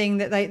do the thing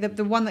that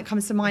the one that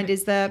comes to mind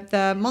is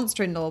the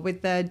Monster-in-Law with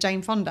the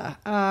Jane Fonda.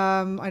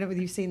 I don't know whether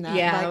you've seen that.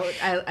 Yeah,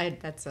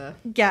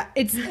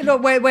 it's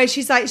where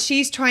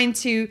she's trying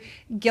to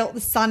guilt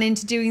the son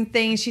into doing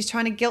things. She's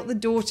trying to guilt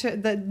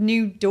the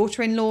new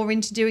daughter-in-law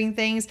into doing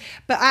things.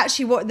 But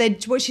actually,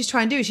 what she's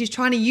trying to do is she's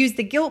trying to use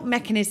the guilt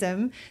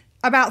mechanism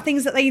about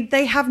things that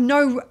they have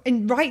no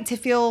right to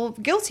feel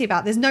guilty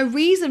about. There's no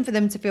reason for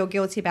them to feel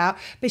guilty about,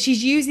 but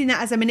she's using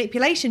that as a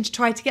manipulation to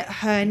try to get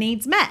her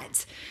needs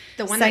met.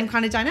 Same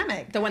kind of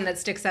dynamic. The one that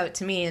sticks out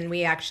to me, and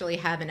we actually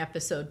have an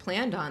episode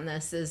planned on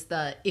this, is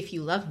the "if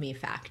you love me"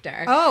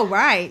 factor. Oh,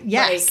 right.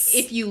 Yes.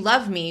 Like, if you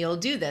love me, you'll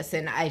do this.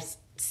 And I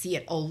see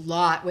it a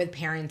lot with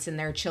parents and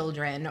their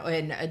children,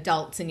 and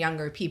adults and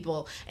younger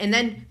people. And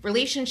then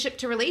relationship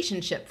to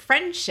relationship,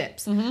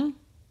 friendships,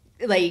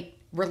 like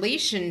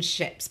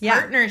relationships,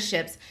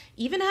 partnerships,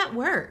 even at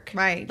work.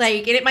 Right.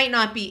 Like, and it might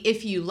not be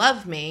 "if you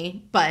love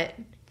me," but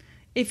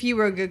if you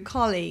were a good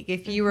colleague,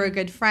 if you were a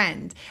good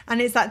friend. And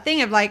it's that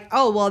thing of like,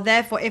 oh, well,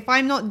 therefore, if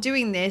I'm not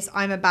doing this,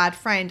 I'm a bad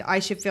friend. I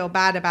should feel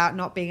bad about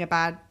not being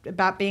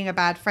about being a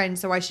bad friend.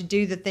 So I should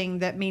do the thing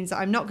that means that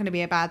I'm not going to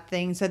be a bad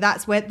thing. So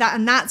that's where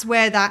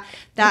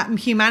that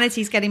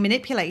humanity is getting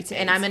manipulated.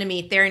 And I'm going to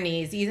meet their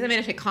needs, even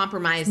if it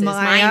compromises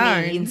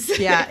my needs.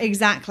 Yeah,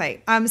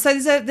 exactly. So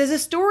there's a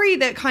story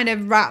that kind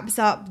of wraps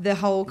up the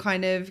whole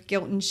kind of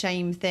guilt and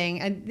shame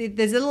thing. And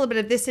there's a little bit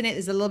of this in it.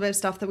 There's a little bit of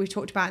stuff that we've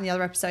talked about in the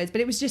other episodes,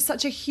 but it was just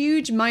such a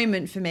huge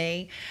moment for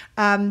me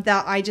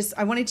that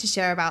I wanted to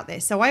share about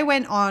this. So I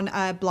went on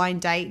a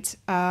blind date.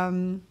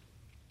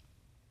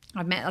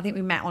 I think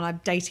we met on a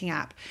dating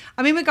app.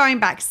 I mean, we're going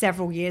back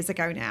several years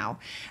ago now,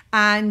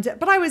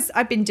 but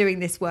I've been doing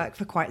this work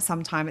for quite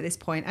some time at this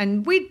point,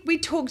 and we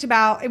talked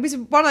about, it was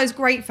one of those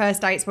great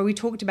first dates where we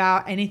talked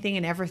about anything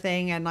and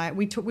everything, and like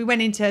we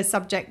went into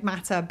subject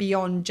matter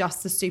beyond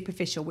just the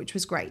superficial, which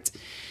was great.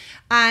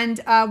 And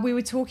we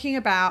were talking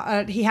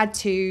about, he had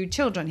 2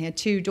 children, he had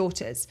 2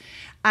 daughters,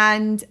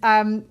 and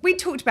we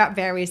talked about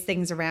various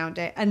things around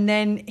it, and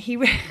then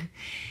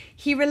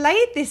he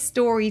relayed this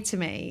story to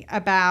me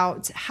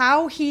about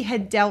how he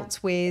had dealt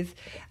with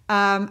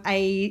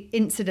a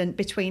incident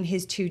between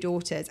his 2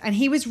 daughters, and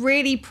he was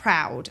really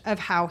proud of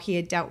how he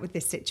had dealt with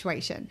this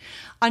situation.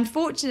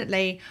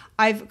 Unfortunately,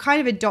 I've kind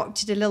of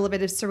adopted a little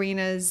bit of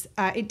Serena's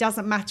it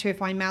doesn't matter if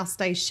my mouth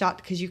stays shut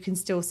because you can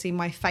still see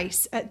my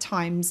face at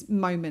times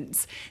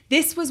moments.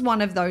 This was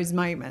one of those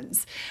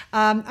moments.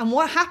 And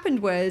what happened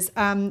was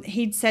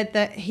he'd said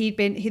that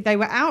they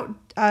were out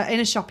in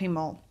a shopping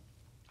mall,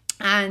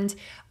 and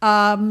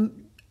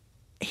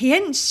he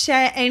didn't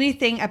share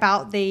anything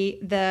about the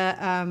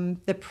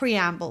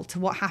preamble to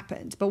what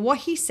happened. But what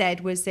he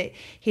said was that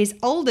his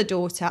older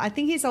daughter, I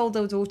think his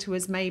older daughter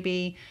was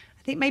maybe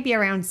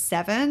around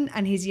 7,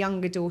 and his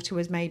younger daughter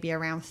was maybe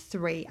around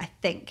 3. I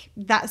think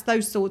that's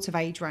those sorts of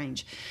age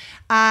range.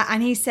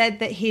 And he said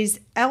that his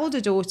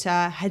elder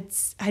daughter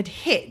had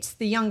hit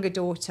the younger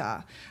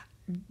daughter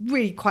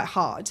really quite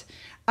hard.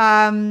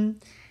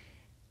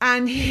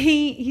 And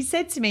he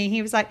said to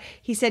me, I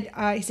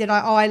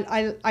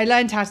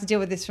learned how to deal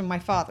with this from my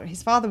father.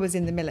 His father was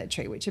in the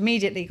military, which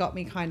immediately got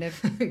me kind of,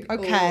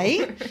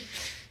 okay,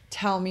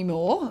 tell me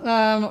more.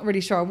 I'm not really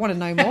sure I want to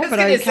know more, but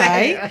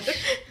okay.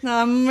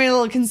 I'm a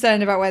little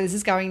concerned about where this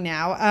is going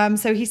now.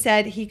 So he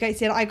said,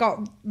 I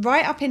got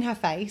right up in her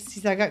face. He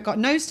said, I got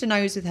nose to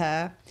nose with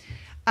her.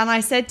 And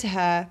I said to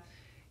her,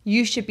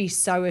 you should be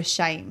so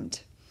ashamed.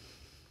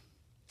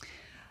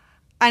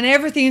 And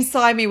everything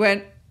inside me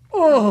went,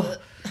 oh.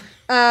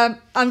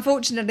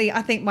 Unfortunately,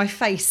 I think my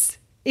face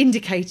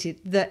indicated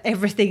that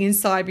everything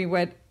inside me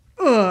went,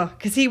 ugh,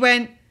 because he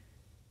went,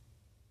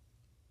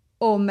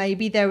 or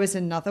maybe there was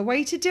another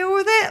way to deal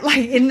with it,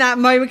 like in that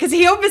moment, because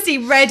he obviously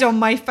read on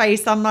my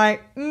face. I'm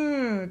like,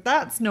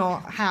 that's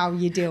not how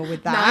you deal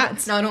with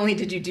that. Not only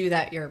did you do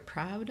that, you're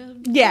proud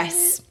of it.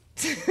 Yes.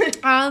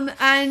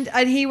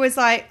 And he was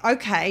like,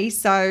 okay,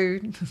 so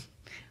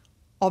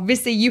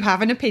obviously you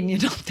have an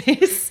opinion on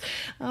this.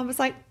 I was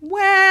like,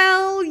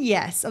 well,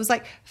 yes. I was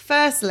like,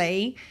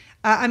 firstly,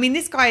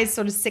 this guy is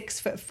sort of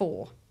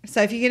 6'4".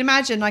 So if you can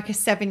imagine like a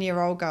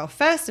 7-year-old girl,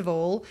 first of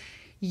all,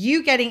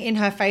 you getting in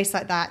her face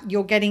like that,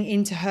 you're getting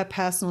into her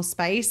personal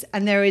space,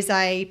 and there is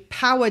a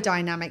power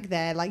dynamic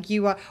there. Like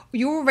you're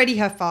already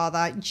her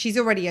father, she's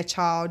already a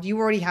child, you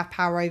already have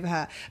power over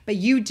her, but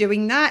you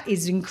doing that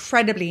is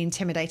incredibly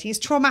intimidating. It's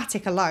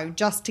traumatic alone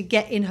just to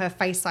get in her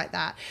face like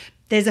that.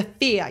 There's a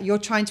fear. You're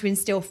trying to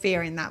instill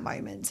fear in that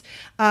moment.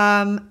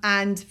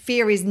 And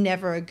fear is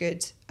never a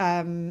good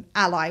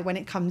ally when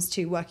it comes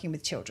to working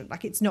with children.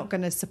 Like, it's not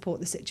going to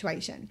support the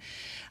situation.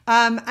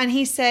 And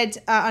he said,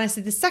 and I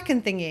said, the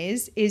second thing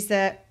is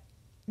that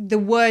the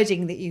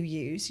wording that you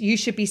use, you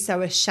should be so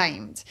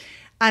ashamed.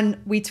 And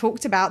we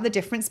talked about the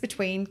difference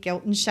between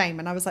guilt and shame.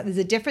 And I was like, there's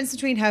a difference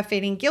between her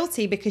feeling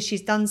guilty because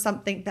she's done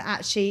something that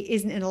actually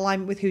isn't in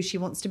alignment with who she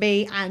wants to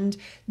be, and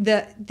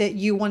that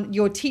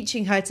you're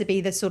teaching her to be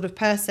the sort of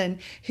person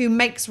who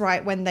makes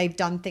right when they've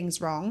done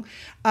things wrong.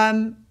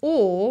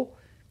 Or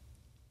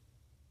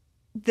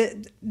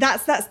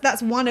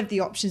that's one of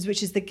the options,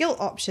 which is the guilt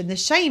option. The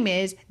shame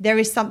is there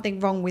is something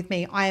wrong with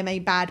me. I am a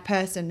bad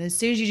person. As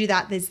soon as you do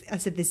that,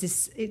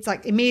 it's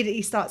like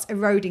immediately starts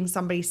eroding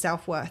somebody's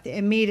self-worth. It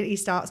immediately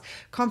starts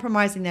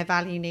compromising their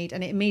value need,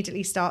 and it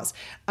immediately starts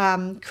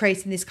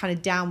creating this kind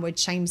of downward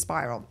shame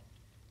spiral.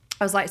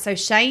 I was like, so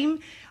shame,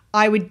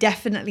 I would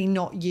definitely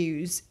not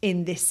use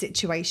in this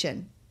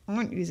situation. I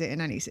won't use it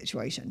in any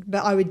situation,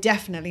 but I would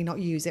definitely not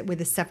use it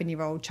with a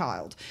 7-year-old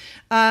child.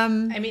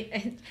 I'm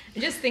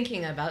just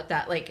thinking about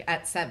that, like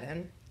at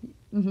 7,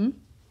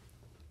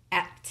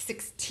 at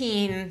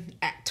 16,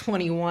 at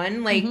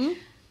 21, like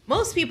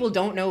most people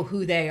don't know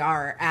who they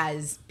are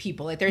as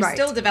people. Like they're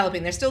still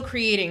developing, they're still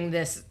creating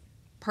this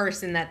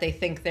person that they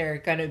think they're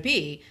gonna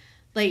be.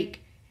 Like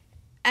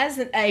as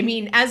an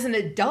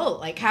adult,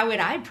 like how would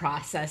I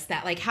process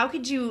that? Like how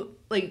could you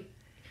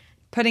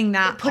putting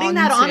that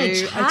on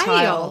a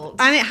child.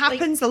 And it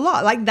happens a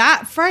lot. Like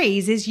that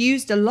phrase is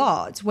used a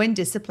lot when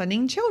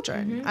disciplining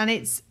children. And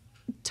it's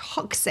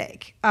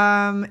toxic.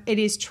 It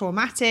is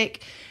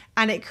traumatic,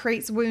 and it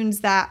creates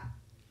wounds that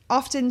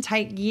often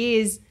take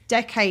years,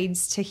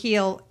 decades to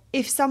heal.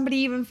 If somebody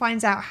even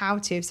finds out how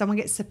to, if someone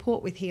gets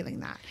support with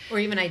healing that. Or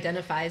even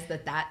identifies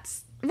that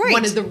that's right.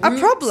 one of the roots, a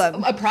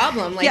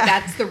problem. Like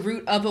that's the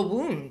root of a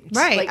wound.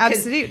 Right, like,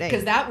 absolutely.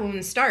 Because that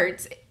wound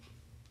starts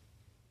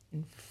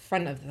in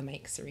front of the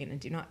mic, Serena.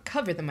 Do not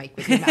cover the mic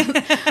with your mouth.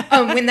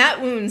 When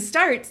that wound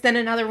starts, then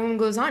another wound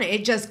goes on.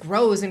 It just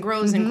grows and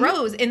grows and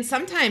grows. And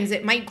sometimes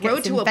it might grow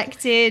to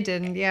infected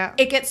and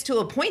it gets to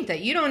a point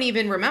that you don't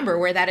even remember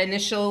where that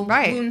initial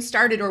wound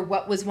started or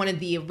what was one of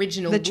the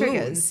original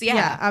triggers. Wounds.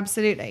 Yeah,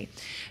 absolutely.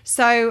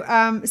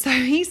 So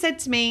he said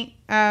to me,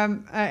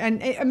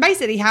 and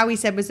basically how he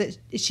said was that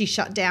she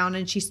shut down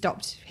and she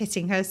stopped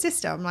hitting her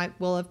sister. I'm like,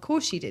 well, of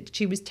course she did.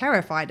 She was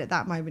terrified at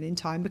that moment in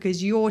time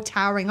because you're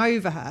towering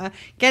over her,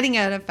 getting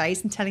her in her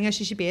face and telling her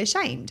she should be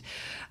ashamed.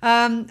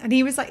 And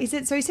he was like, he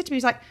said to me,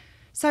 he's like,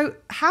 so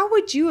how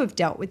would you have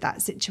dealt with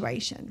that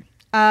situation?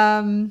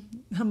 I'm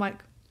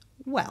like,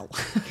 well,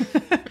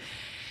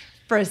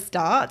 for a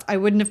start, I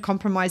wouldn't have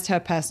compromised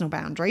her personal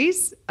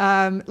boundaries.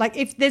 Like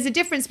if there's a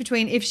difference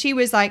between if she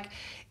was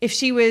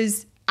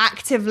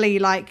actively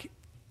like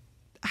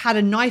had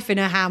a knife in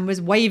her hand,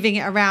 was waving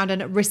it around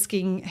and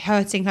risking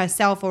hurting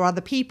herself or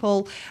other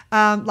people,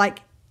 like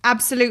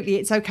absolutely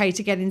it's okay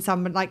to get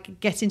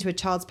into a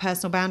child's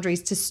personal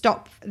boundaries to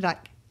stop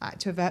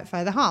to avert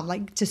further harm,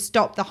 like to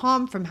stop the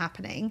harm from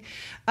happening.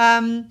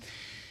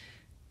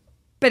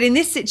 But in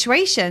this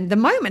situation, the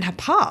moment had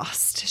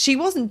passed. She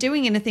wasn't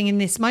doing anything in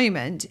this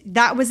moment.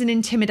 That was an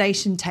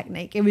intimidation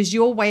technique. It was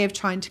your way of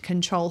trying to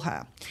control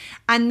her.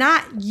 And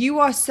that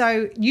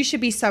you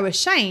should be so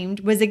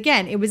ashamed was,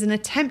 again, it was an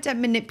attempt at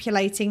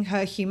manipulating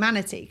her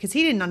humanity, because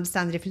he didn't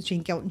understand the difference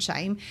between guilt and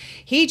shame.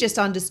 He just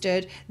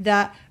understood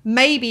that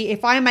maybe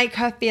if I make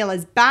her feel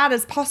as bad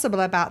as possible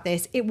about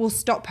this, it will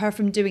stop her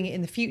from doing it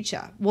in the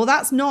future. Well,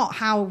 that's not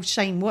how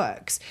shame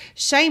works.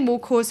 Shame will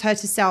cause her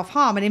to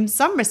self-harm, and in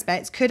some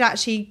respects could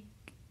actually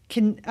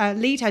can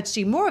lead her to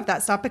do more of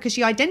that stuff because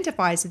she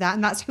identifies with that,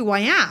 and that's who I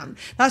am.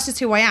 That's just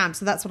who I am,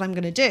 so that's what I'm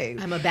going to do.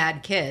 I'm a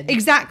bad kid.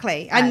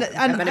 Exactly. I'm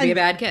going to be a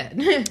bad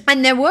kid.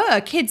 And there were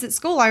kids at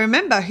school, I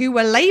remember, who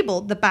were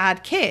labeled the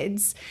bad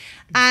kids.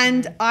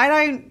 And I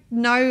don't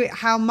know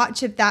how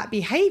much of that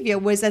behavior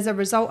was as a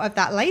result of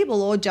that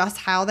label or just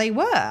how they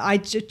were. I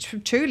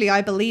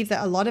believe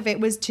that a lot of it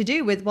was to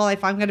do with, well,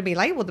 if I'm going to be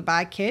labeled the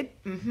bad kid,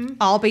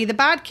 I'll be the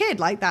bad kid.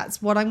 Like, that's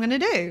what I'm going to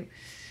do.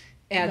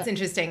 Yeah, it's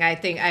interesting. I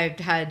think I've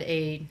had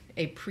a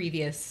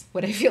previous,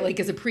 what I feel like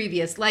is a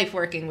previous life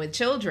working with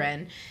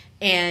children,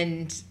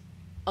 and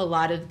a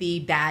lot of the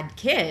bad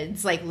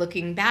kids, like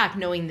looking back,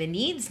 knowing the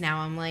needs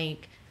now, I'm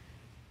like,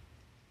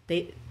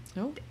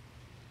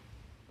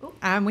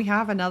 and we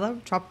have another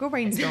tropical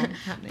rainstorm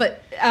happening.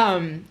 But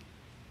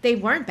they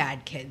weren't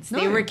bad kids. No.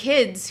 They were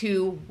kids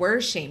who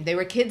were shamed. They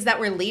were kids that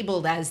were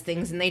labeled as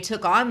things, and they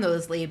took on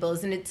those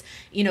labels. And it's,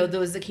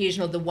 those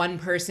occasional, the one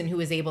person who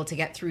was able to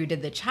get through to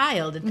the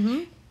child.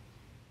 And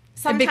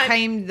it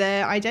became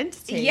their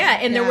identity. Yeah,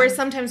 and there were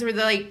sometimes where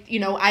they're like,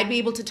 I'd be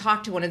able to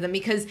talk to one of them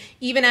because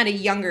even at a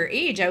younger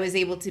age, I was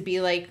able to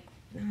be like,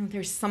 oh,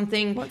 there's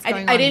something.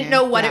 I didn't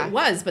know what it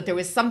was, but there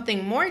was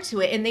something more to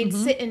it. And they'd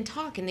sit and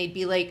talk, and they'd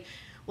be like,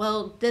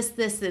 well, this,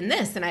 and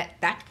this. And at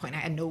that point, I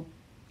had no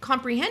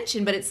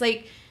comprehension, but it's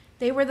like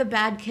they were the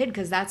bad kid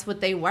because that's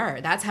what they were.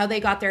 That's how they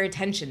got their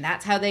attention.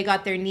 That's how they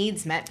got their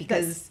needs met.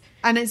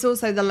 And it's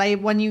also the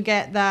label, when you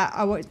get that,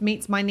 it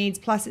meets my needs,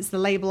 plus it's the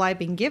label I've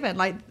been given.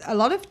 Like, a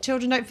lot of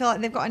children don't feel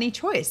like they've got any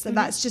choice. So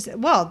that's just,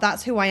 well,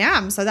 that's who I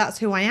am. So that's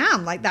who I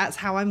am. Like, that's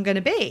how I'm going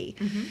to be.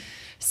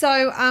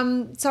 So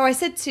I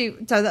said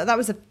that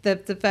was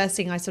the first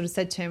thing I sort of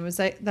said to him was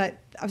that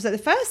I was like, the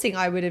first thing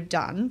I would have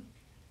done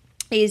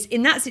is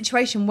in that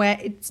situation where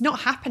it's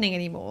not happening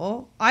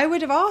anymore, I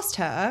would have asked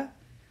her,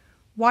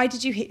 why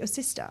did you hit your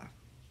sister?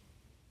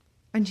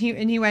 And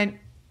he went,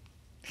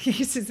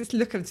 he says this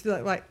look of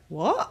like,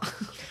 what?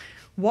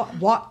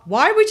 What?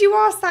 Why would you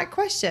ask that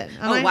question?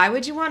 And why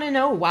would you want to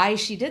know why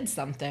she did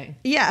something?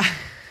 Yeah.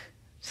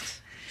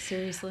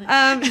 Seriously?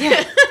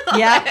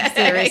 Yeah,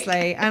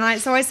 seriously. And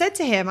I said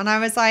to him, and I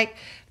was like,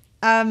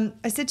 I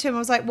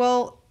was like,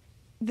 well,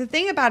 the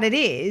thing about it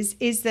is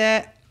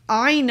that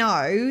I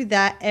know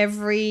that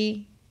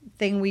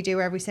everything we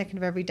do every second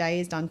of every day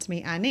is done to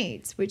meet our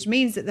needs, which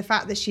means that the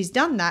fact that she's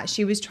done that,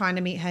 she was trying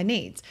to meet her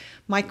needs.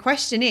 My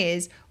question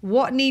is,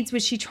 what needs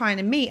was she trying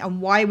to meet,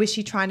 and why was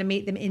she trying to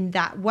meet them in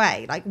that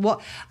way? Like what?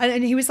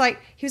 And he was like,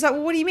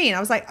 well, what do you mean? I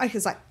was like,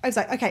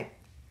 okay,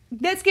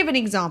 let's give an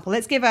example.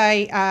 Let's give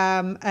a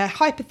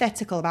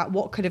hypothetical about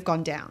what could have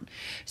gone down.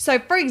 So,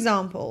 for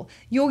example,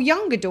 your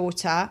younger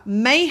daughter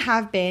may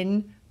have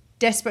been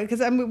desperate,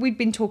 because we've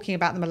been talking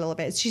about them a little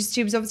bit.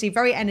 She was obviously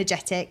very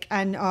energetic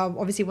and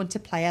obviously wanted to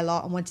play a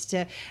lot and wanted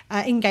to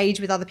engage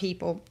with other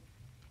people.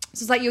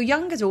 So it's like your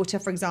younger daughter,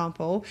 for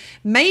example,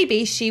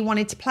 maybe she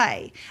wanted to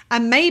play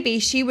and maybe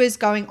she was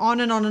going on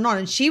and on and on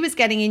and she was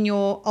getting in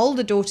your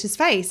older daughter's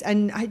face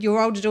and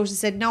your older daughter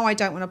said, no, I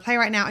don't want to play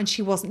right now. And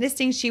she wasn't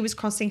listening. She was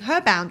crossing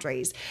her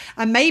boundaries.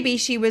 And maybe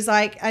she was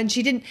like, and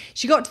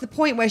she got to the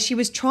point where she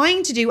was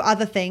trying to do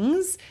other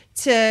things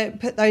to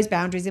put those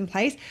boundaries in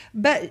place,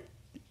 but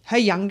her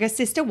younger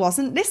sister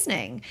wasn't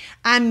listening.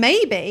 And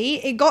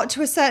maybe it got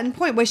to a certain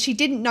point where she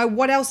didn't know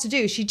what else to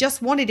do. She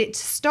just wanted it to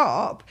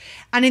stop.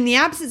 And in the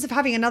absence of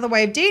having another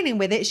way of dealing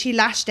with it, she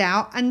lashed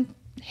out and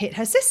hit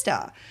her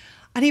sister.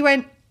 And he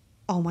went,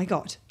 oh my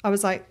God. I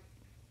was like,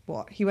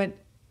 what? He went,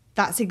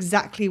 that's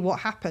exactly what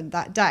happened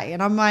that day.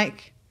 And I'm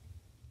like,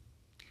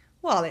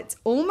 well, it's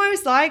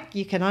almost like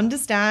you can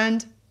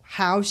understand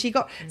how she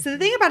got. Mm-hmm. So the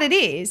thing about it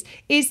is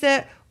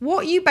that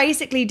what you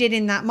basically did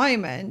in that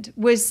moment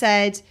was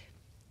said,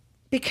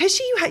 because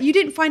you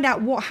didn't find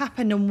out what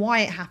happened and why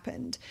it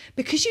happened,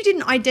 because you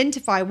didn't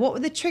identify what were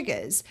the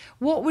triggers,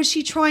 what was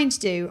she trying to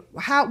do,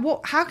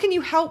 how can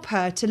you help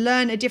her to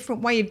learn a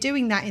different way of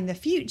doing that in the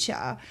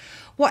future?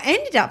 What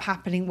ended up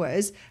happening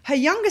was her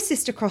younger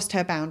sister crossed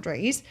her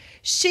boundaries.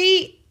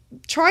 She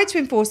tried to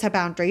enforce her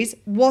boundaries,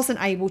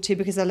 wasn't able to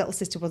because her little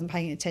sister wasn't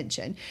paying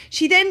attention.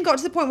 She then got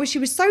to the point where she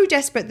was so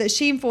desperate that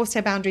she enforced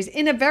her boundaries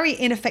in a very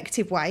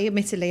ineffective way,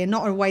 admittedly, and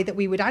not a way that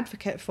we would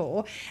advocate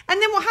for.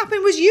 And then what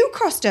happened was you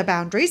crossed her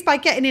boundaries by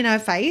getting in her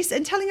face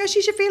and telling her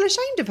she should feel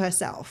ashamed of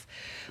herself.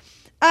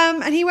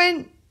 And he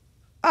went,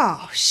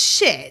 oh,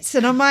 shit.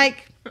 And I'm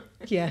like,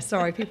 yeah,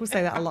 sorry, people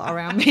say that a lot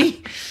around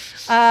me.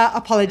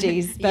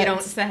 Apologies. But, you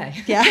don't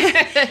say.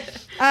 Yeah.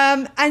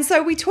 And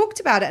so we talked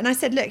about it and I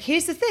said, look,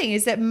 here's the thing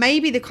is that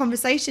maybe the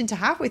conversation to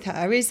have with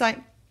her is like,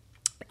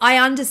 I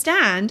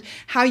understand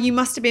how you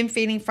must have been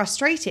feeling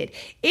frustrated.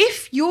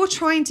 If you're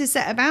trying to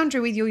set a boundary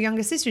with your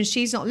younger sister and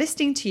she's not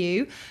listening to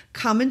you,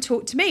 come and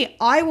talk to me.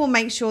 I will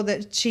make sure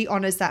that she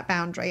honors that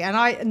boundary.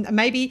 And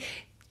maybe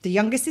the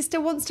younger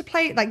sister wants to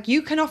play, like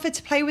you can offer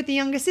to play with the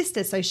younger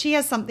sister, so she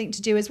has something to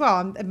do as well.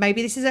 And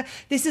maybe this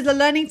is a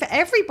learning for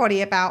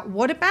everybody about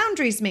what do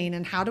boundaries mean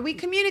and how do we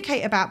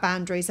communicate about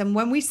boundaries. And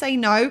when we say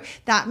no,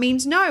 that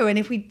means no. And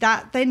if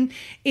that then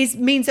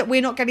means that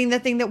we're not getting the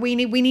thing that we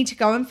need to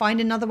go and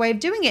find another way of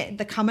doing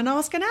it. Come and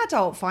ask an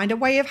adult, find a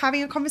way of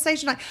having a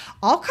conversation. Like,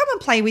 I'll come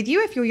and play with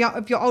you if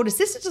your older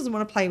sister doesn't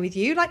want to play with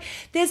you. Like,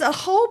 there's a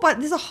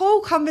whole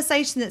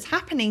conversation that's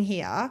happening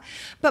here.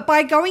 But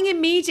by going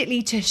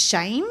immediately to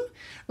shame,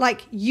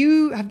 like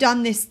you have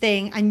done this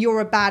thing and you're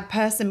a bad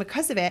person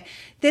because of it,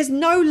 there's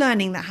no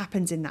learning that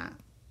happens in that.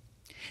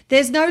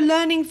 There's no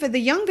learning for the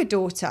younger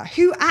daughter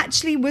who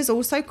actually was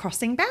also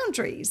crossing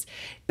boundaries.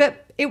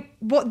 But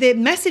what the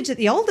message that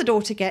the older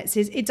daughter gets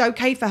is it's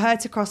okay for her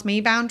to cross my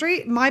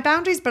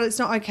boundaries, but it's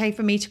not okay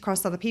for me to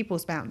cross other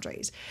people's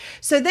boundaries.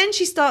 So then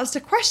she starts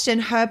to question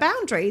her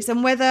boundaries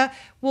and whether,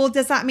 well,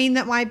 does that mean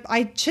that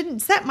I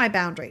shouldn't set my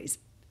boundaries?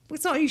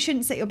 It's not you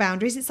shouldn't set your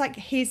boundaries. It's like,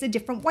 here's a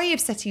different way of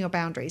setting your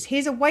boundaries.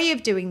 Here's a way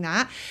of doing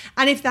that.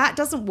 And if that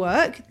doesn't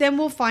work, then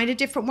we'll find a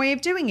different way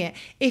of doing it.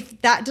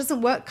 If that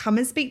doesn't work, come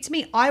and speak to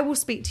me. I will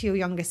speak to your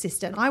younger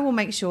sister and I will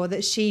make sure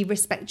that she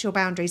respects your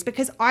boundaries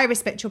because I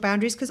respect your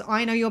boundaries because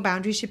I know your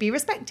boundaries should be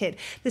respected.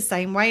 The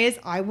same way as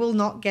I will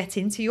not get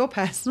into your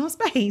personal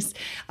space.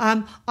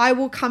 I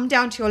will come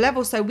down to your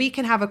level so we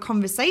can have a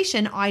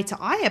conversation eye to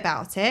eye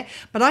about it,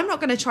 but I'm not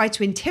going to try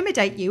to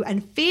intimidate you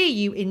and fear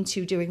you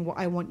into doing what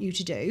I want you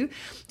to do.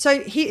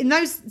 So in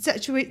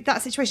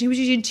that situation, he was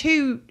using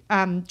two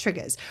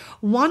triggers.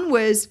 One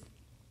was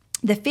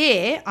the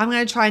fear. I'm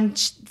going to try and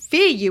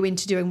fear you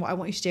into doing what I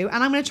want you to do,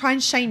 and I'm going to try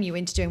and shame you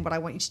into doing what I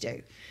want you to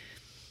do.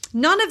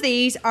 None of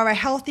these are a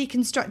healthy,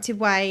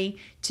 constructive way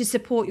to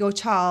support your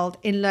child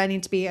in learning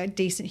to be a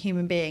decent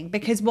human being,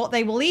 because what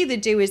they will either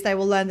do is they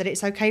will learn that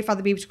it's okay for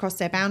other people to cross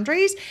their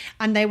boundaries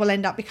and they will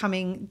end up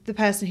becoming the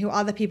person who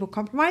other people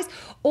compromise,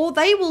 or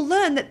they will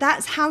learn that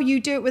that's how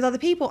you do it with other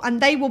people and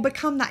they will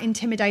become that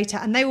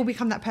intimidator and they will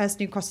become that person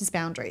who crosses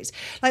boundaries.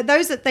 Like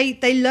those that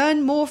they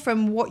learn more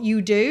from what you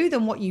do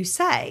than what you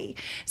say.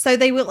 So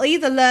they will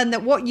either learn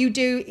that what you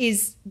do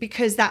is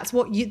because that's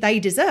what they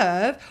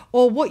deserve,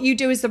 or what you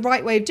do is the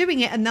right way of doing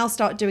it, and they'll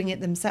start doing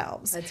it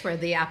themselves. That's where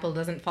the apple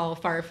doesn't fall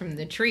far from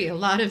the tree. A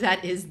lot of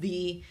that is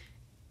the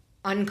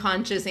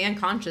unconscious and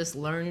conscious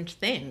learned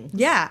thing.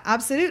 Yeah,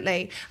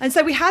 absolutely. And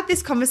so we had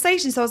this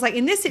conversation. So I was like,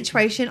 in this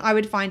situation, I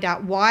would find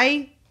out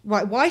why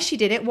she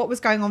did it, what was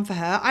going on for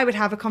her. I would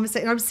have a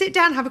conversation. I would sit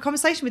down and have a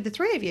conversation with the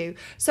three of you.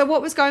 So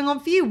what was going on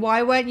for you?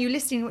 Why weren't you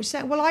listening to what she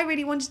said? Well, I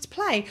really wanted to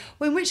play.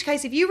 Well, in which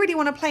case, if you really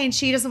want to play and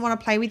she doesn't want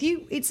to play with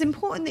you, it's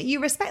important that you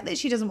respect that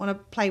she doesn't want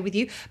to play with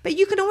you, but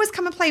you can always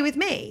come and play with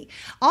me.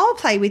 I'll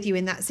play with you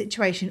in that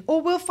situation,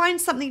 or we'll find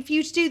something for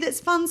you to do that's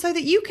fun so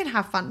that you can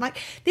have fun. Like,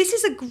 this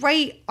is a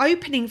great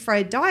opening for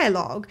a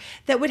dialogue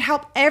that would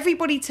help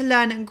everybody to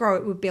learn and grow.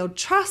 It would build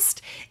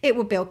trust, it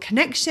would build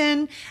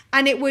connection,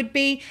 and it would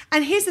be,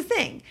 and here's here's the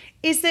thing,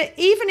 is that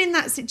even in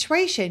that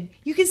situation,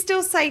 you can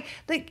still say,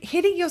 like,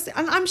 hitting your,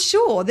 and I'm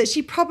sure that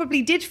she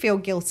probably did feel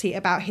guilty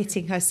about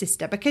hitting her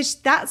sister, because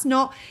that's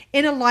not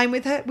in line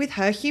with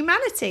her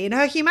humanity. And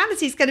her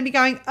humanity is going to be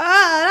going,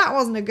 that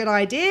wasn't a good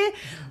idea.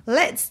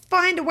 Let's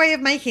find a way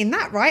of making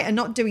that right and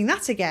not doing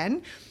that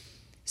again.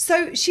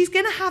 So she's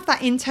going to have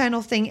that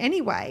internal thing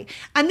anyway.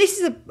 And this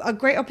is a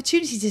great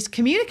opportunity to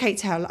communicate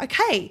to her, like,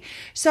 okay,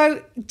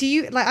 so do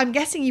you, like, I'm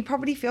guessing you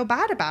probably feel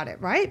bad about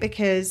it, right?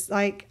 Because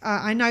like,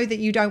 I know that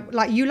you don't,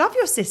 like, you love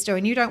your sister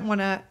and you don't want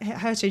to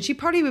hurt her. And she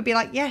probably would be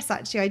like, yes,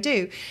 actually I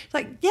do.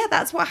 Like, yeah,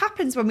 that's what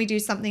happens when we do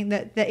something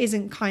that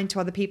isn't kind to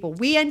other people.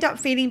 We end up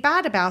feeling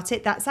bad about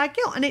it. That's our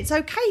guilt. And it's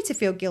okay to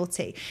feel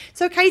guilty.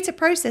 It's okay to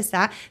process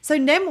that. So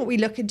then what we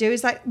look and do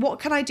is like, what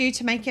can I do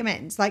to make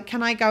amends? Like,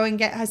 can I go and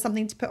get her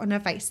something to put on her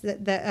face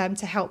that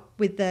to help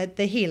with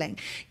the healing?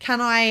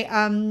 Can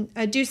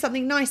I do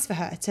something nice for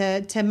her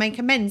to make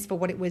amends for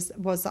what it was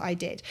that I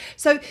did?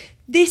 So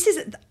this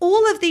is,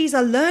 all of these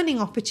are learning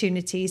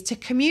opportunities to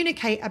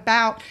communicate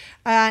about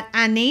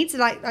our needs,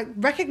 like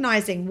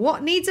recognizing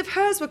what needs of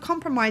hers were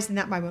compromised in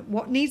that moment,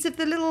 what needs of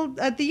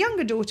the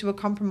younger daughter were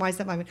compromised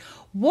in that moment,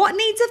 what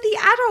needs of the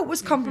adult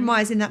was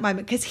compromised in that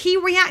moment, because he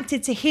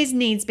reacted to his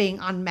needs being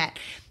unmet.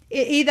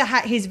 It either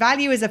had his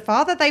value as a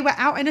father, they were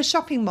out in a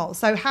shopping mall.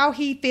 So how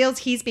he feels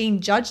he's being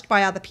judged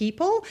by other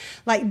people,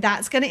 like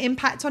that's going to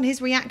impact on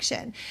his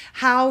reaction.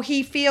 How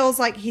he feels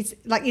like he's,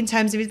 like in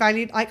terms of his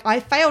value, like I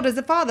failed as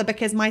a father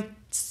because my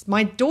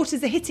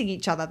daughters are hitting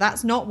each other.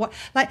 That's not what,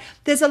 like,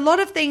 there's a lot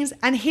of things.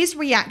 And his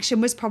reaction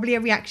was probably a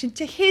reaction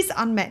to his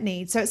unmet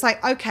needs. So it's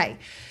like, okay,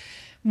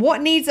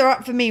 what needs are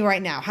up for me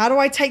right now? How do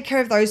I take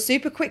care of those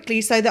super quickly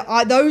so that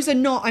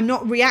I'm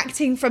not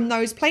reacting from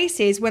those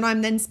places when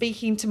I'm then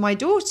speaking to my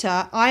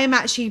daughter. I am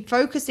actually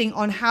focusing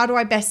on how do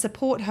I best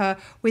support her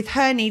with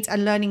her needs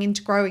and learning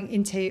into growing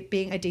into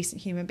being a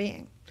decent human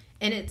being.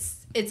 And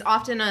it's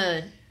often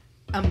a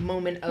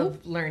moment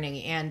of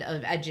learning and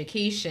of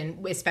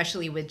education,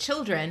 especially with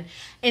children.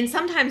 And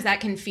sometimes that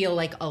can feel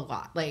like a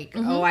lot, like,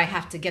 oh, I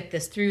have to get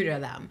this through to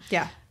them.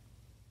 Yeah.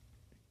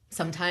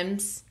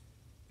 Sometimes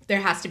there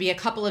has to be a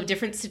couple of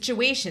different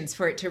situations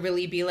for it to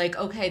really be like,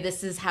 okay,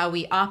 this is how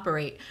we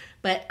operate.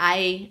 But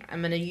I'm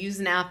going to use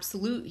an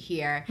absolute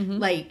here.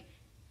 Like,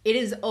 it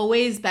is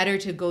always better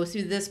to go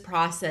through this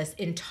process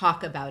and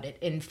talk about it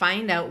and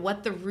find out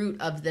what the root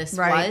of this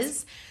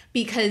was.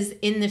 Because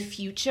in the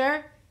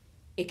future,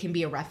 it can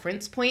be a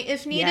reference point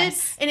if needed.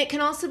 Yes. And it can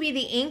also be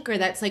the anchor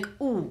that's like,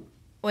 ooh,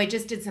 I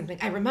just did something.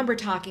 I remember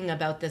talking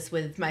about this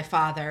with my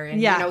father,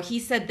 and you know, he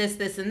said this,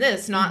 this, and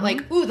this. Not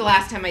like, ooh, the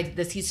last time I did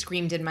this, he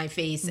screamed in my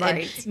face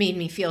and made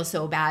me feel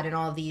so bad, and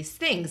all these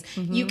things.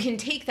 You can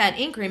take that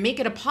anchor and make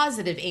it a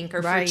positive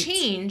anchor for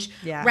change,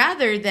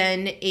 rather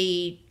than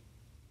a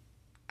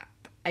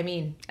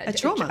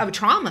trauma. A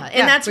trauma.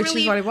 And that's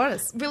really what it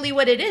was. Really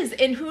what it is.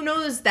 And who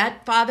knows,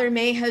 that father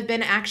may have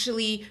been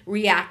actually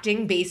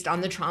reacting based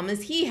on the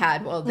traumas he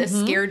had. Well, this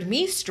scared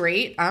me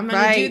straight. I'm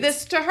going to do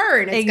this to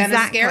her, and it's going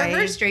to scare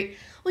her straight.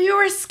 Well, you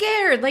were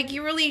scared. Like,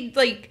 you really,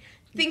 like,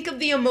 think of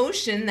the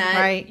emotion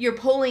that you're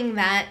pulling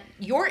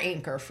your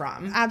anchor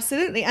from.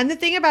 Absolutely. And the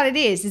thing about it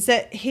is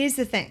that here's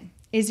the thing,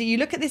 is that you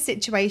look at this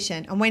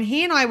situation, and when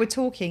he and I were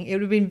talking, it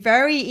would have been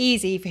very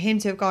easy for him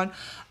to have gone,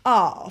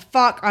 oh,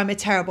 fuck, I'm a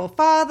terrible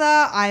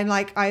father. I'm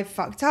like, I've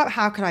fucked up.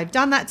 How could I have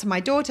done that to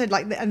my daughter?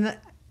 Like,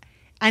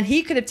 and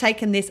he could have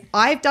taken this,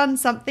 I've done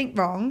something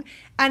wrong,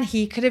 and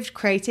he could have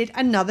created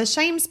another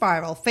shame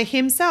spiral for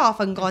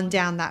himself and gone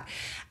down that.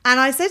 And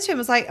I said to him,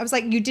 I was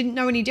like, you didn't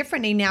know any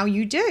differently. Now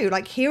you do.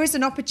 Like, here is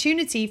an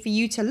opportunity for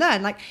you to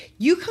learn. Like,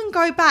 you can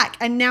go back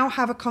and now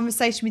have a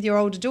conversation with your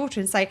older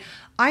daughter and say,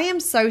 I am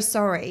so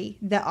sorry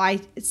that I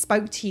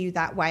spoke to you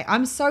that way.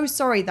 I'm so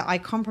sorry that I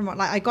compromised,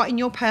 like I got in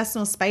your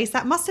personal space.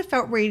 That must have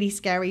felt really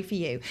scary for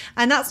you.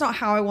 And that's not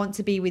how I want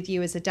to be with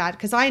you as a dad,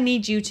 because I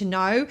need you to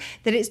know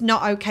that it's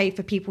not okay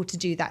for people to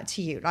do that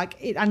to you.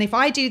 And if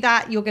I do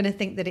that, you're going to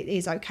think that it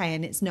is okay,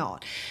 and it's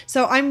not.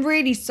 So I'm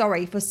really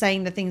sorry for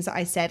saying the things that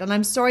I said. And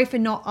I'm sorry for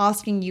not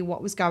asking you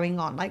what was going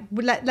on. Like,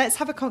 let's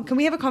have can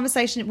we have a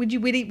conversation? Would you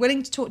be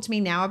willing to talk to me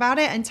now about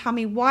it and tell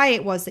me why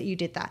it was that you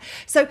did that?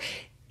 So,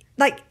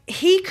 like,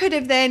 he could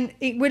have then,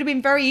 it would have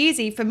been very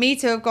easy for me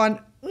to have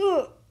gone,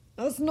 ugh,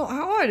 that's not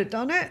how I'd have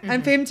done it.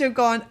 And for him to have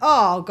gone,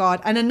 oh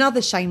God, and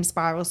another shame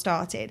spiral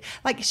started.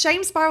 Like,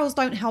 shame spirals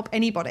don't help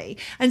anybody.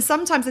 And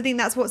sometimes I think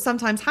that's what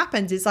sometimes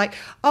happens, is like,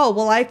 oh,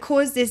 well, I've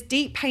caused this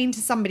deep pain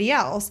to somebody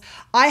else.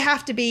 I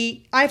have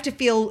to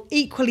feel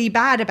equally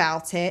bad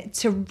about it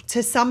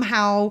to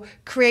somehow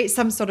create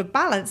some sort of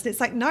balance. And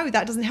it's like, no,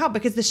 that doesn't help,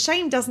 because the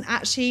shame doesn't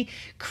actually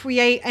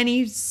create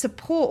any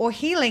support or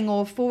healing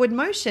or forward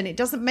motion. It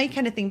doesn't make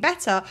anything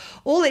better.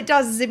 All it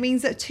does is it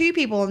means that two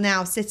people are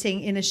now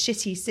sitting in a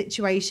shitty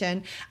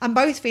situation and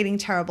both feeling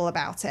terrible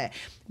about it.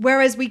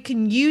 Whereas we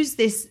can use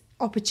this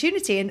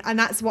opportunity. And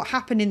that's what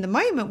happened in the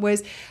moment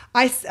was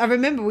I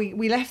remember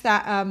we left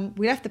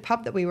the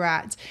pub that we were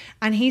at,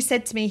 and he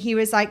said to me,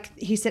 he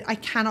said, I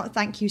cannot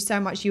thank you so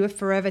much. You have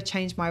forever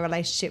changed my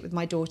relationship with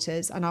my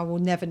daughters, and I will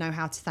never know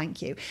how to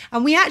thank you.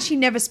 And we actually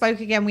never spoke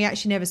again. We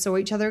actually never saw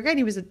each other again.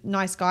 He was a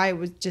nice guy.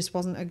 It just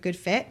wasn't a good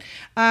fit.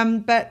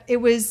 But it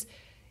was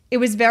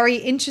very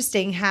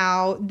interesting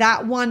how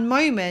that one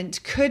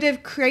moment could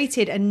have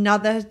created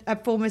a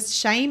form of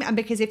shame. And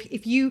because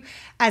if you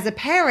as a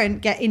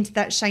parent get into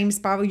that shame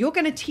spiral, you're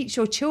going to teach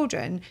your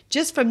children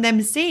just from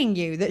them seeing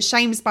you that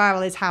shame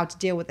spiral is how to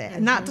deal with it.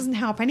 And that doesn't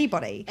help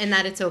anybody. And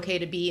that it's okay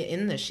to be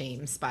in the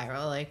shame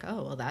spiral. Like,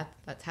 oh, well,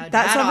 that's how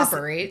Dad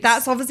operates.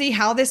 That's obviously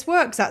how this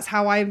works. That's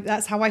how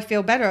I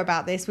feel better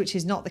about this, which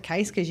is not the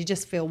case because you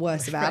just feel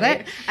worse about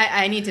it.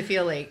 I need to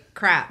feel like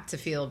crap to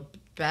feel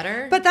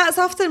better. But that's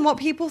often what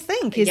people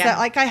think is that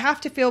like I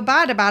have to feel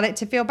bad about it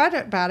to feel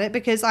better about it,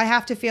 because I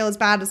have to feel as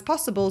bad as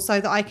possible so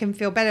that I can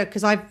feel better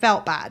because I've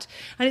felt bad.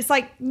 And it's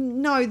like,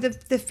 no,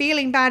 the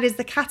feeling bad is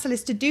the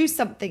catalyst to do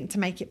something to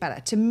make it better,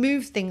 to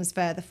move things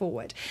further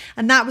forward.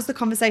 And that was the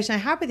conversation I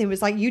had with him. It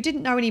was like, you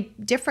didn't know any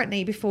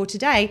differently before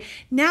today.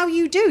 Now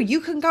you do.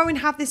 You can go and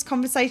have this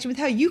conversation with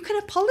her. You can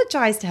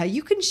apologize to her.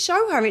 You can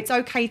show her it's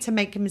okay to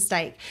make a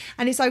mistake,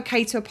 and it's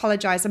okay to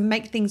apologize and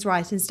make things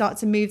right and start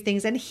to move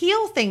things and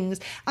heal things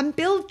and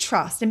build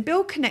trust and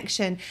build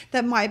connection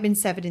that might have been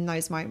severed in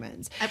those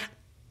moments.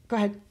 Go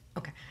ahead.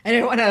 Okay. I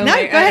didn't want to. No,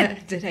 go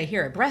ahead. Did I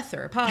hear a breath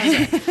or a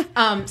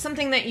pause?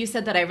 Something that you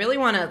said that I really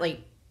want to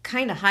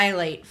kind of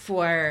highlight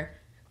for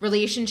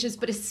relationships,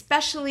 but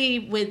especially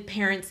with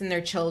parents and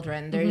their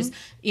children. There's,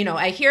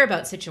 I hear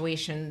about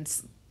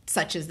situations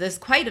such as this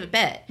quite a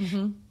bit.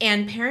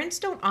 And parents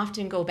don't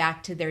often go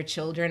back to their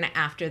children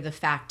after the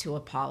fact to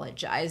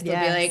apologize.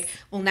 They'll be like,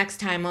 well, next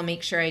time I'll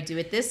make sure I do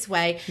it this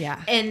way.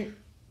 Yeah. And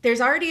there's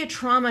already a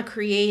trauma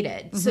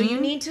created. So you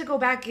need to go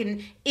back,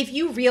 and if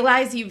you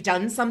realize you've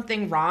done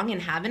something wrong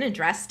and haven't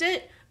addressed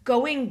it,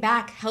 going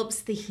back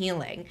helps the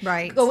healing.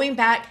 Right. Going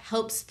back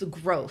helps the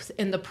growth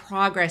and the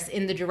progress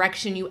in the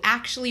direction you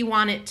actually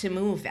want it to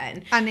move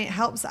in. And it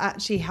helps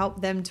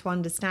them to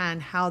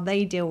understand how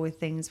they deal with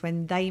things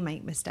when they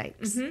make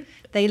mistakes.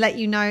 They let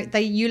you know,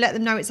 you let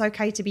them know it's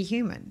okay to be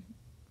human,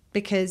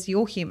 because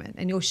you're human,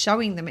 and you're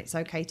showing them it's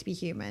okay to be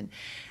human.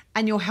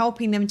 And you're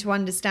helping them to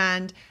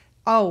understand,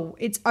 oh,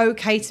 it's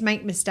okay to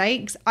make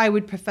mistakes. I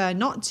would prefer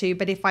not to,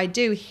 but if I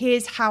do,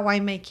 here's how I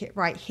make it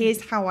right.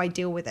 Here's how I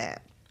deal with it.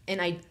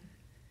 And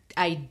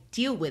I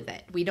deal with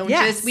it. We don't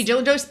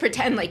just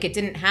pretend like it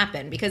didn't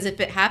happen, because if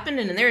it happened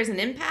and there is an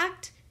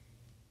impact,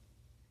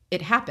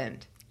 it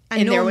happened.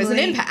 And there was an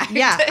impact.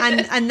 Yeah,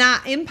 and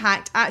that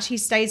impact actually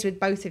stays with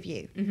both of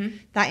you.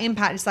 That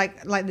impact is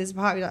like there's a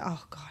part where you're like,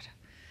 oh God.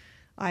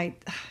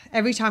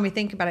 Every time we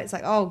think about it, it's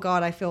like, oh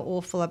God, I feel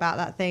awful about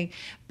that thing.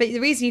 But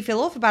the reason you feel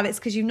awful about it is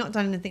because you've not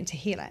done anything to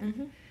heal it.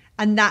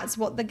 And that's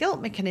what the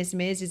guilt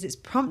mechanism is it's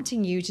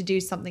prompting you to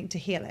do something to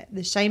heal it.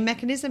 The shame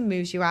mechanism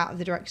moves you out of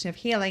the direction of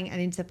healing and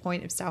into the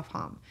point of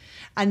self-harm.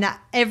 And that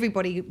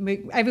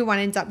everyone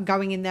ends up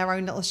going in their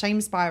own little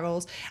shame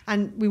spirals.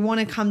 And we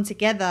want to come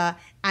together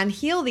and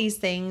heal these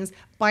things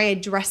by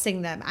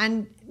addressing them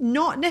and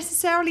not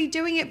necessarily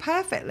doing it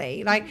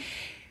perfectly. Like,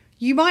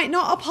 you might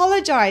not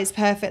apologize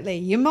perfectly.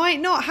 You might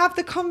not have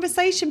the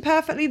conversation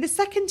perfectly the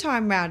second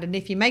time round. And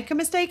if you make a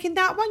mistake in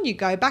that one, you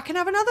go back and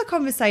have another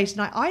conversation.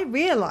 I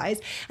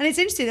realize, and it's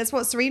interesting, that's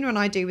what Serena and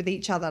I do with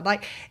each other.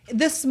 Like,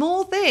 the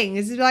small thing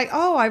is like,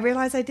 oh, I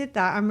realize I did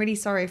that. I'm really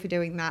sorry for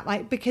doing that.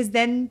 Like, because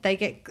then they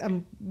get,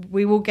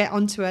 we will get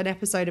onto an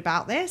episode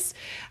about this.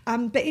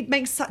 But it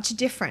makes such a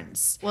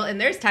difference. Well, and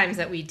there's times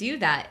that we do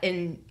that,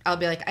 and I'll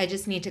be like, I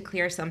just need to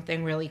clear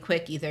something really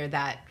quick, either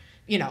that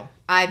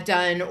I've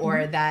done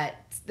or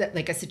that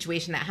like a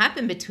situation that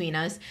happened between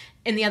us,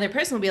 and the other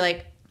person will be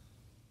like,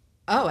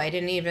 oh, I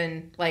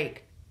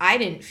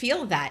didn't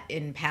feel that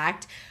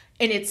impact.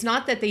 And it's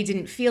not that they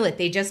didn't feel it,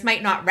 they just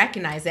might not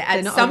recognize it.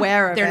 They're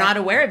not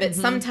aware of it.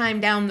 Sometime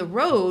down the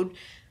road,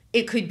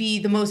 it could be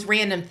the most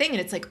random thing, and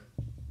it's like,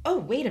 oh,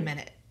 wait a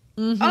minute.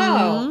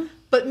 Oh,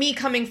 but me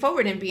coming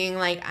forward and being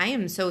like, I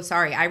am so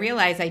sorry. I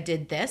realize I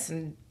did this,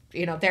 and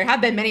there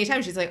have been many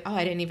times she's like, oh,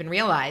 I didn't even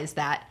realize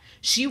that.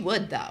 She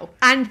would, though.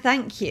 And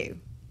thank you.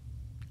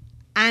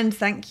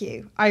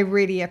 I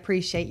really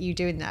appreciate you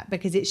doing that,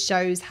 because it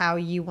shows how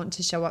you want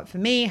to show up for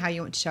me, how you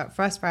want to show up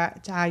for us,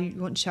 how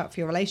you want to show up for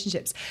your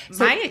relationships.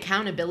 So, my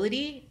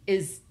accountability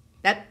is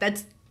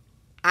that's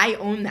I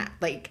own that.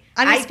 Like,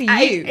 and it's for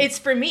you. It's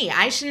for me.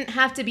 I shouldn't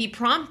have to be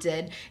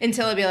prompted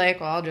until I'll be like,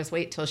 well, I'll just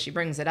wait till she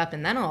brings it up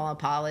and then I'll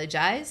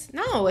apologize.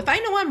 No, if I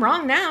know I'm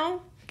wrong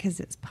now. Because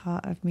it's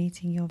part of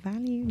meeting your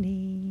value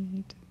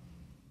need.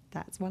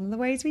 That's one of the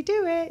ways we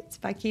do it,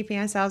 by keeping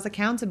ourselves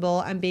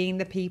accountable and being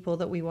the people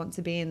that we want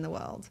to be in the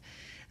world.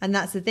 And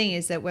that's the thing,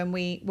 is that when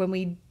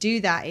we do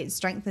that, it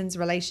strengthens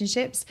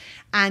relationships.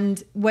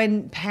 And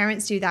when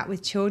parents do that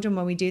with children,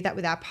 when we do that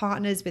with our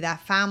partners, with our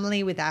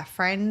family, with our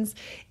friends,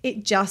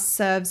 it just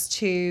serves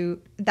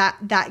to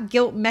that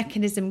guilt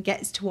mechanism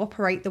gets to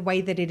operate the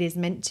way that it is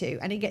meant to,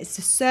 and it gets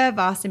to serve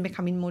us in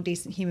becoming more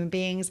decent human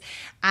beings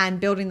and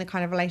building the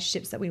kind of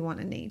relationships that we want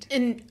and need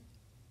and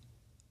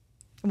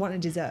want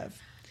and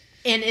deserve.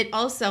 And it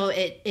also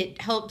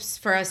it helps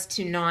for us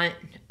to not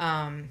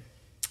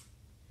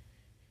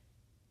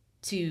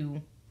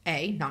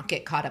not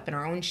get caught up in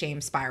our own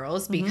shame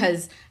spirals,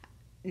 because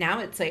now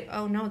it's like,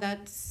 oh no,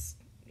 that's,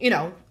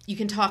 you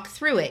can talk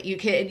through it.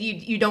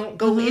 You don't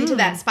go into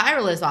that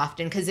spiral as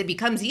often because it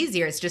becomes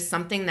easier. It's just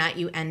something that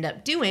you end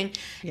up doing.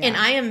 Yeah. And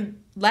I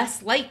am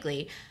less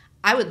likely.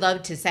 I would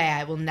love to say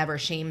I will never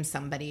shame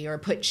somebody or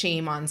put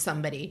shame on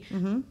somebody.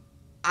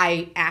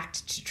 I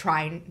act to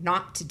try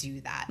not to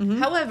do that.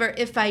 However,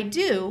 if I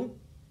do,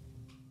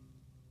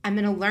 I'm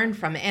going to learn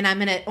from it and I'm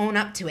going to own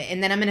up to it.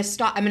 And then I'm going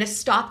to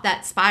stop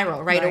that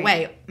spiral right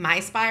away. My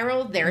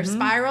spiral, their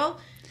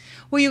spiral.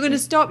 Well, you're going to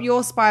stop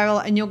your spiral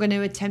and you're going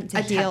to attempt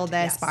to heal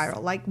their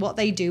spiral. Like, what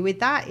they do with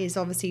that is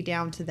obviously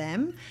down to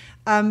them.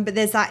 But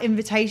there's that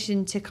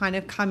invitation to kind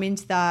of come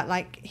into that,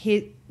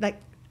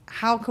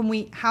 how can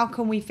we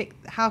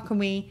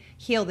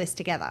heal this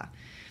together?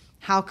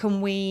 How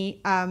can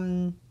we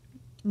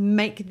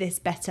make this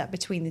better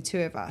between the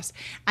two of us?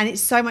 And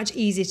it's so much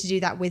easier to do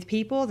that with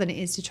people than it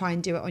is to try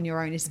and do it on your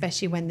own,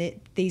 especially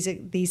when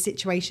these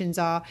situations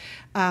are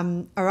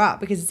up,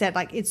 because it said,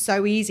 like, it's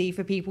so easy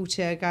for people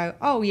to go,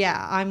 oh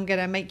yeah, I'm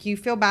gonna make you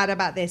feel bad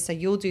about this, so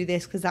you'll do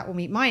this because that will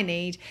meet my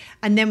need.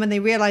 And then when they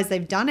realize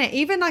they've done it,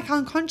 even like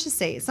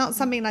unconsciously, it's not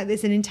something like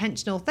this, an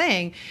intentional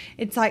thing,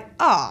 it's like,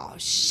 oh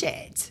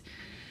shit.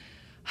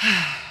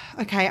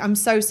 Okay, I'm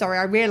so sorry.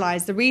 I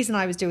realized the reason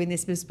I was doing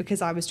this was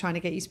because I was trying to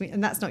get you to me,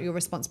 and that's not your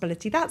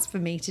responsibility. That's for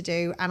me to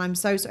do. And I'm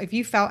so sorry. If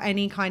you felt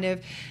any kind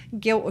of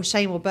guilt or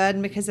shame or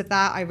burden because of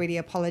that, I really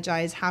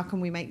apologize. How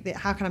can I make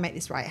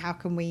this right? How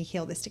can we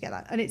heal this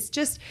together? And it's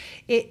just,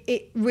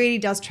 it really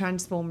does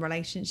transform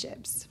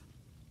relationships.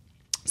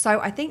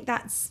 So I think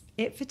that's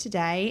it for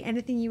today.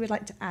 Anything you would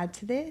like to add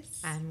to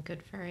this? I'm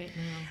good for right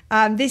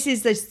now. This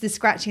is the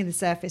scratching of the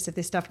surface of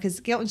this stuff, because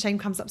guilt and shame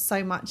comes up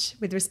so much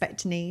with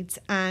respect to needs,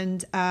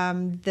 and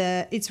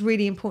it's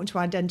really important to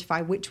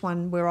identify which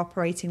one we're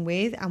operating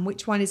with and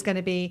which one is going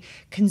to be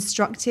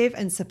constructive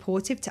and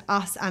supportive to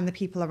us and the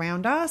people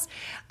around us,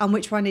 and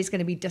which one is going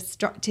to be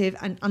destructive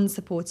and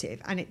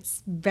unsupportive. And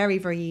it's very,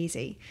 very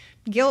easy.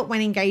 Guilt,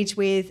 when engaged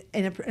with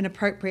in an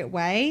appropriate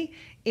way,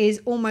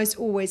 is almost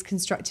always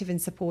constructive and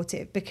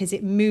supportive, because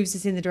it moves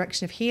us in the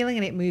direction of healing,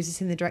 and it moves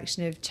us in the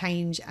direction of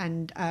change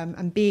and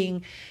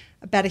being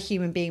a better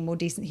human being, more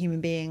decent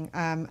human being,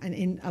 and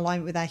in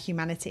alignment with our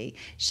humanity.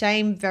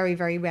 Shame very,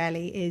 very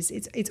rarely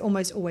it's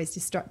almost always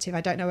destructive.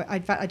 I don't know. I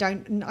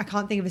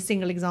can't think of a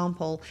single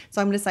example. So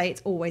I'm going to say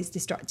it's always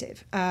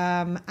destructive,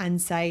 and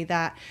say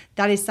that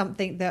is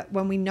something that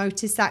when we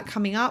notice that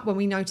coming up, when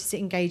we notice it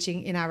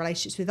engaging in our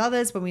relationships with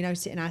others, when we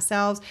notice it in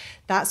ourselves,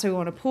 that's where we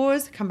want to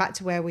pause, come back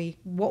to where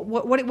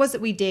what it was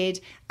that we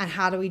did, and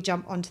how do we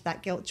jump onto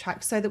that guilt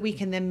track so that we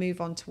can then move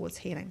on towards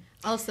healing.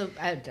 Also,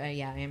 I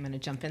am going to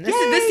jump in.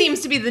 This seems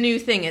to be the new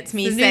thing. It's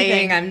me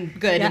saying I'm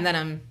good, and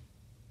then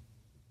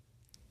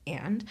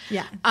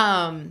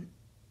I'm...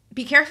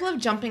 be careful of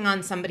jumping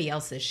on somebody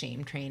else's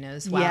shame train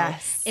as well.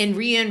 Yes. And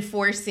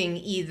reinforcing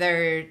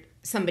either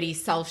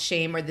somebody's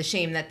self-shame or the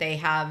shame that they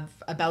have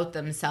about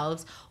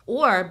themselves,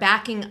 or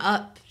backing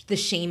up the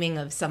shaming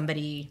of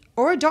somebody.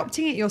 Or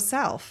adopting it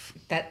yourself.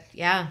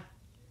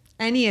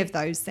 Any of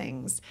those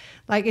things.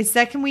 Like, it's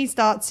second we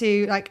start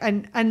to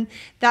and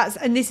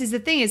this is the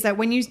thing, is that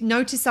when you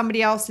notice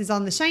somebody else is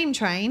on the shame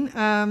train,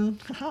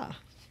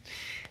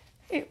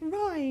 it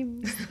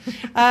rhymes.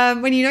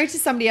 When you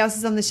notice somebody else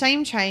is on the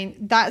shame train,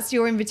 that's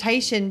your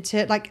invitation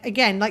to,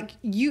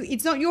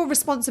 it's not your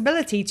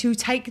responsibility to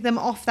take them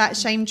off that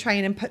shame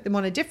train and put them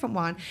on a different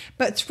one.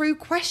 But through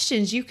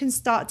questions, you can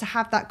start to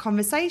have that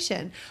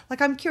conversation. Like,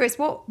 I'm curious,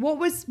 what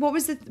was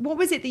it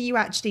that you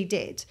actually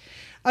did?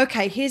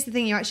 Okay, here's the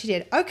thing you actually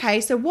did. Okay,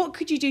 so what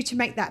could you do to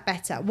make that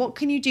better? What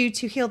can you do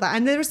to heal that?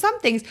 And there are some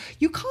things,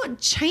 you can't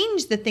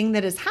change the thing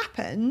that has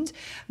happened,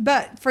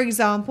 but for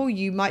example,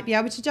 you might be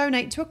able to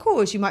donate to a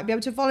cause. You might be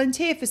able to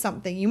volunteer for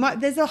something.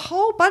 There's a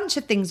whole bunch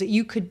of things that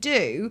you could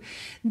do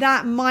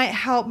that might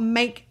help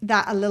make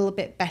that a little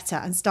bit better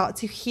and start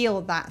to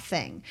heal that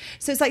thing.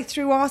 So it's like,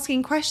 through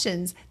asking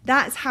questions,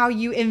 that's how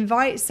you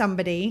invite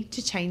somebody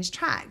to change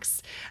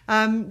tracks.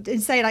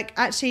 And say, like,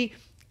 actually,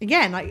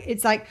 again, like,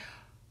 it's like,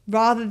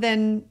 rather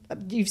than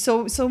you've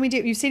seen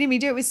me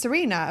do it with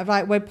Serena, of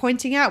like, we're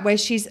pointing out where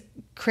she's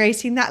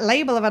creating that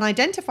label of an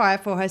identifier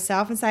for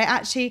herself and say,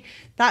 actually,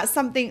 that's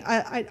something,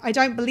 I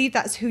don't believe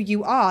that's who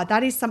you are.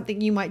 That is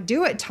something you might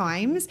do at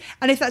times.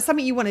 And if that's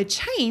something you want to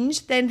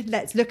change, then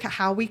let's look at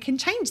how we can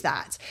change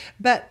that.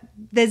 But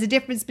there's a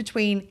difference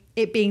between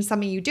it being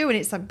something you do and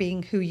it's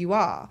being who you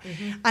are.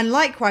 And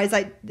likewise,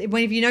 like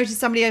when if you notice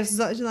somebody else's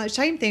like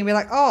shame thing, we're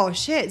like, oh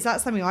shit, is that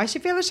something I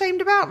should feel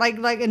ashamed about?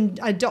 Like and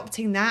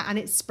adopting that, and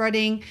it's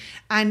spreading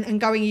and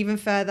going even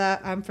further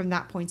from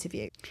that point of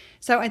view.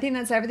 So I think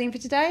that's everything for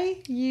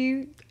today.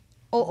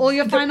 All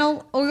your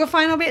final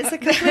bits are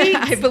complete?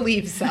 I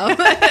believe so.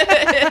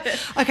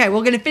 Okay,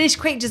 we're going to finish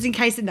quick just in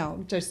case. No,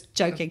 I'm just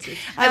joking.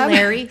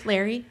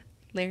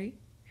 Larry.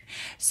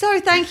 So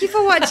thank you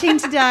for watching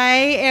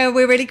today.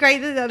 We're really great.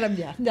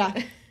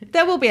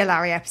 There will be a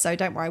Larry episode.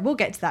 Don't worry. We'll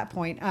get to that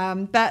point.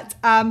 But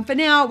for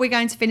now, we're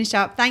going to finish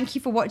up. Thank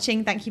you for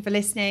watching. Thank you for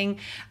listening.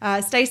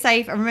 Stay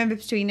safe. And remember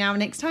between now and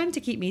next time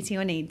to keep meeting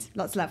your needs.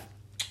 Lots of love.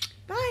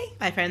 Bye.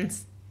 Bye,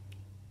 friends.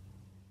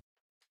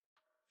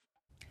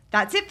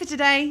 That's it for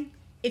today.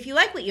 If you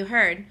like what you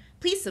heard,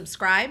 please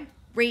subscribe,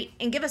 rate,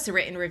 and give us a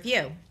written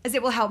review, as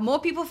it will help more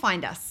people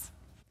find us.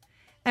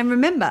 And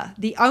remember,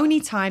 the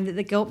only time that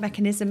the guilt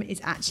mechanism is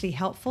actually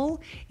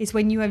helpful is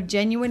when you have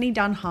genuinely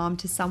done harm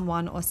to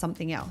someone or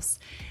something else.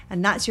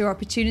 And that's your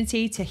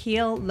opportunity to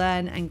heal,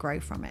 learn, and grow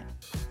from it.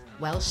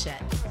 Well, shit.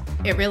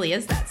 It really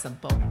is that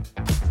simple.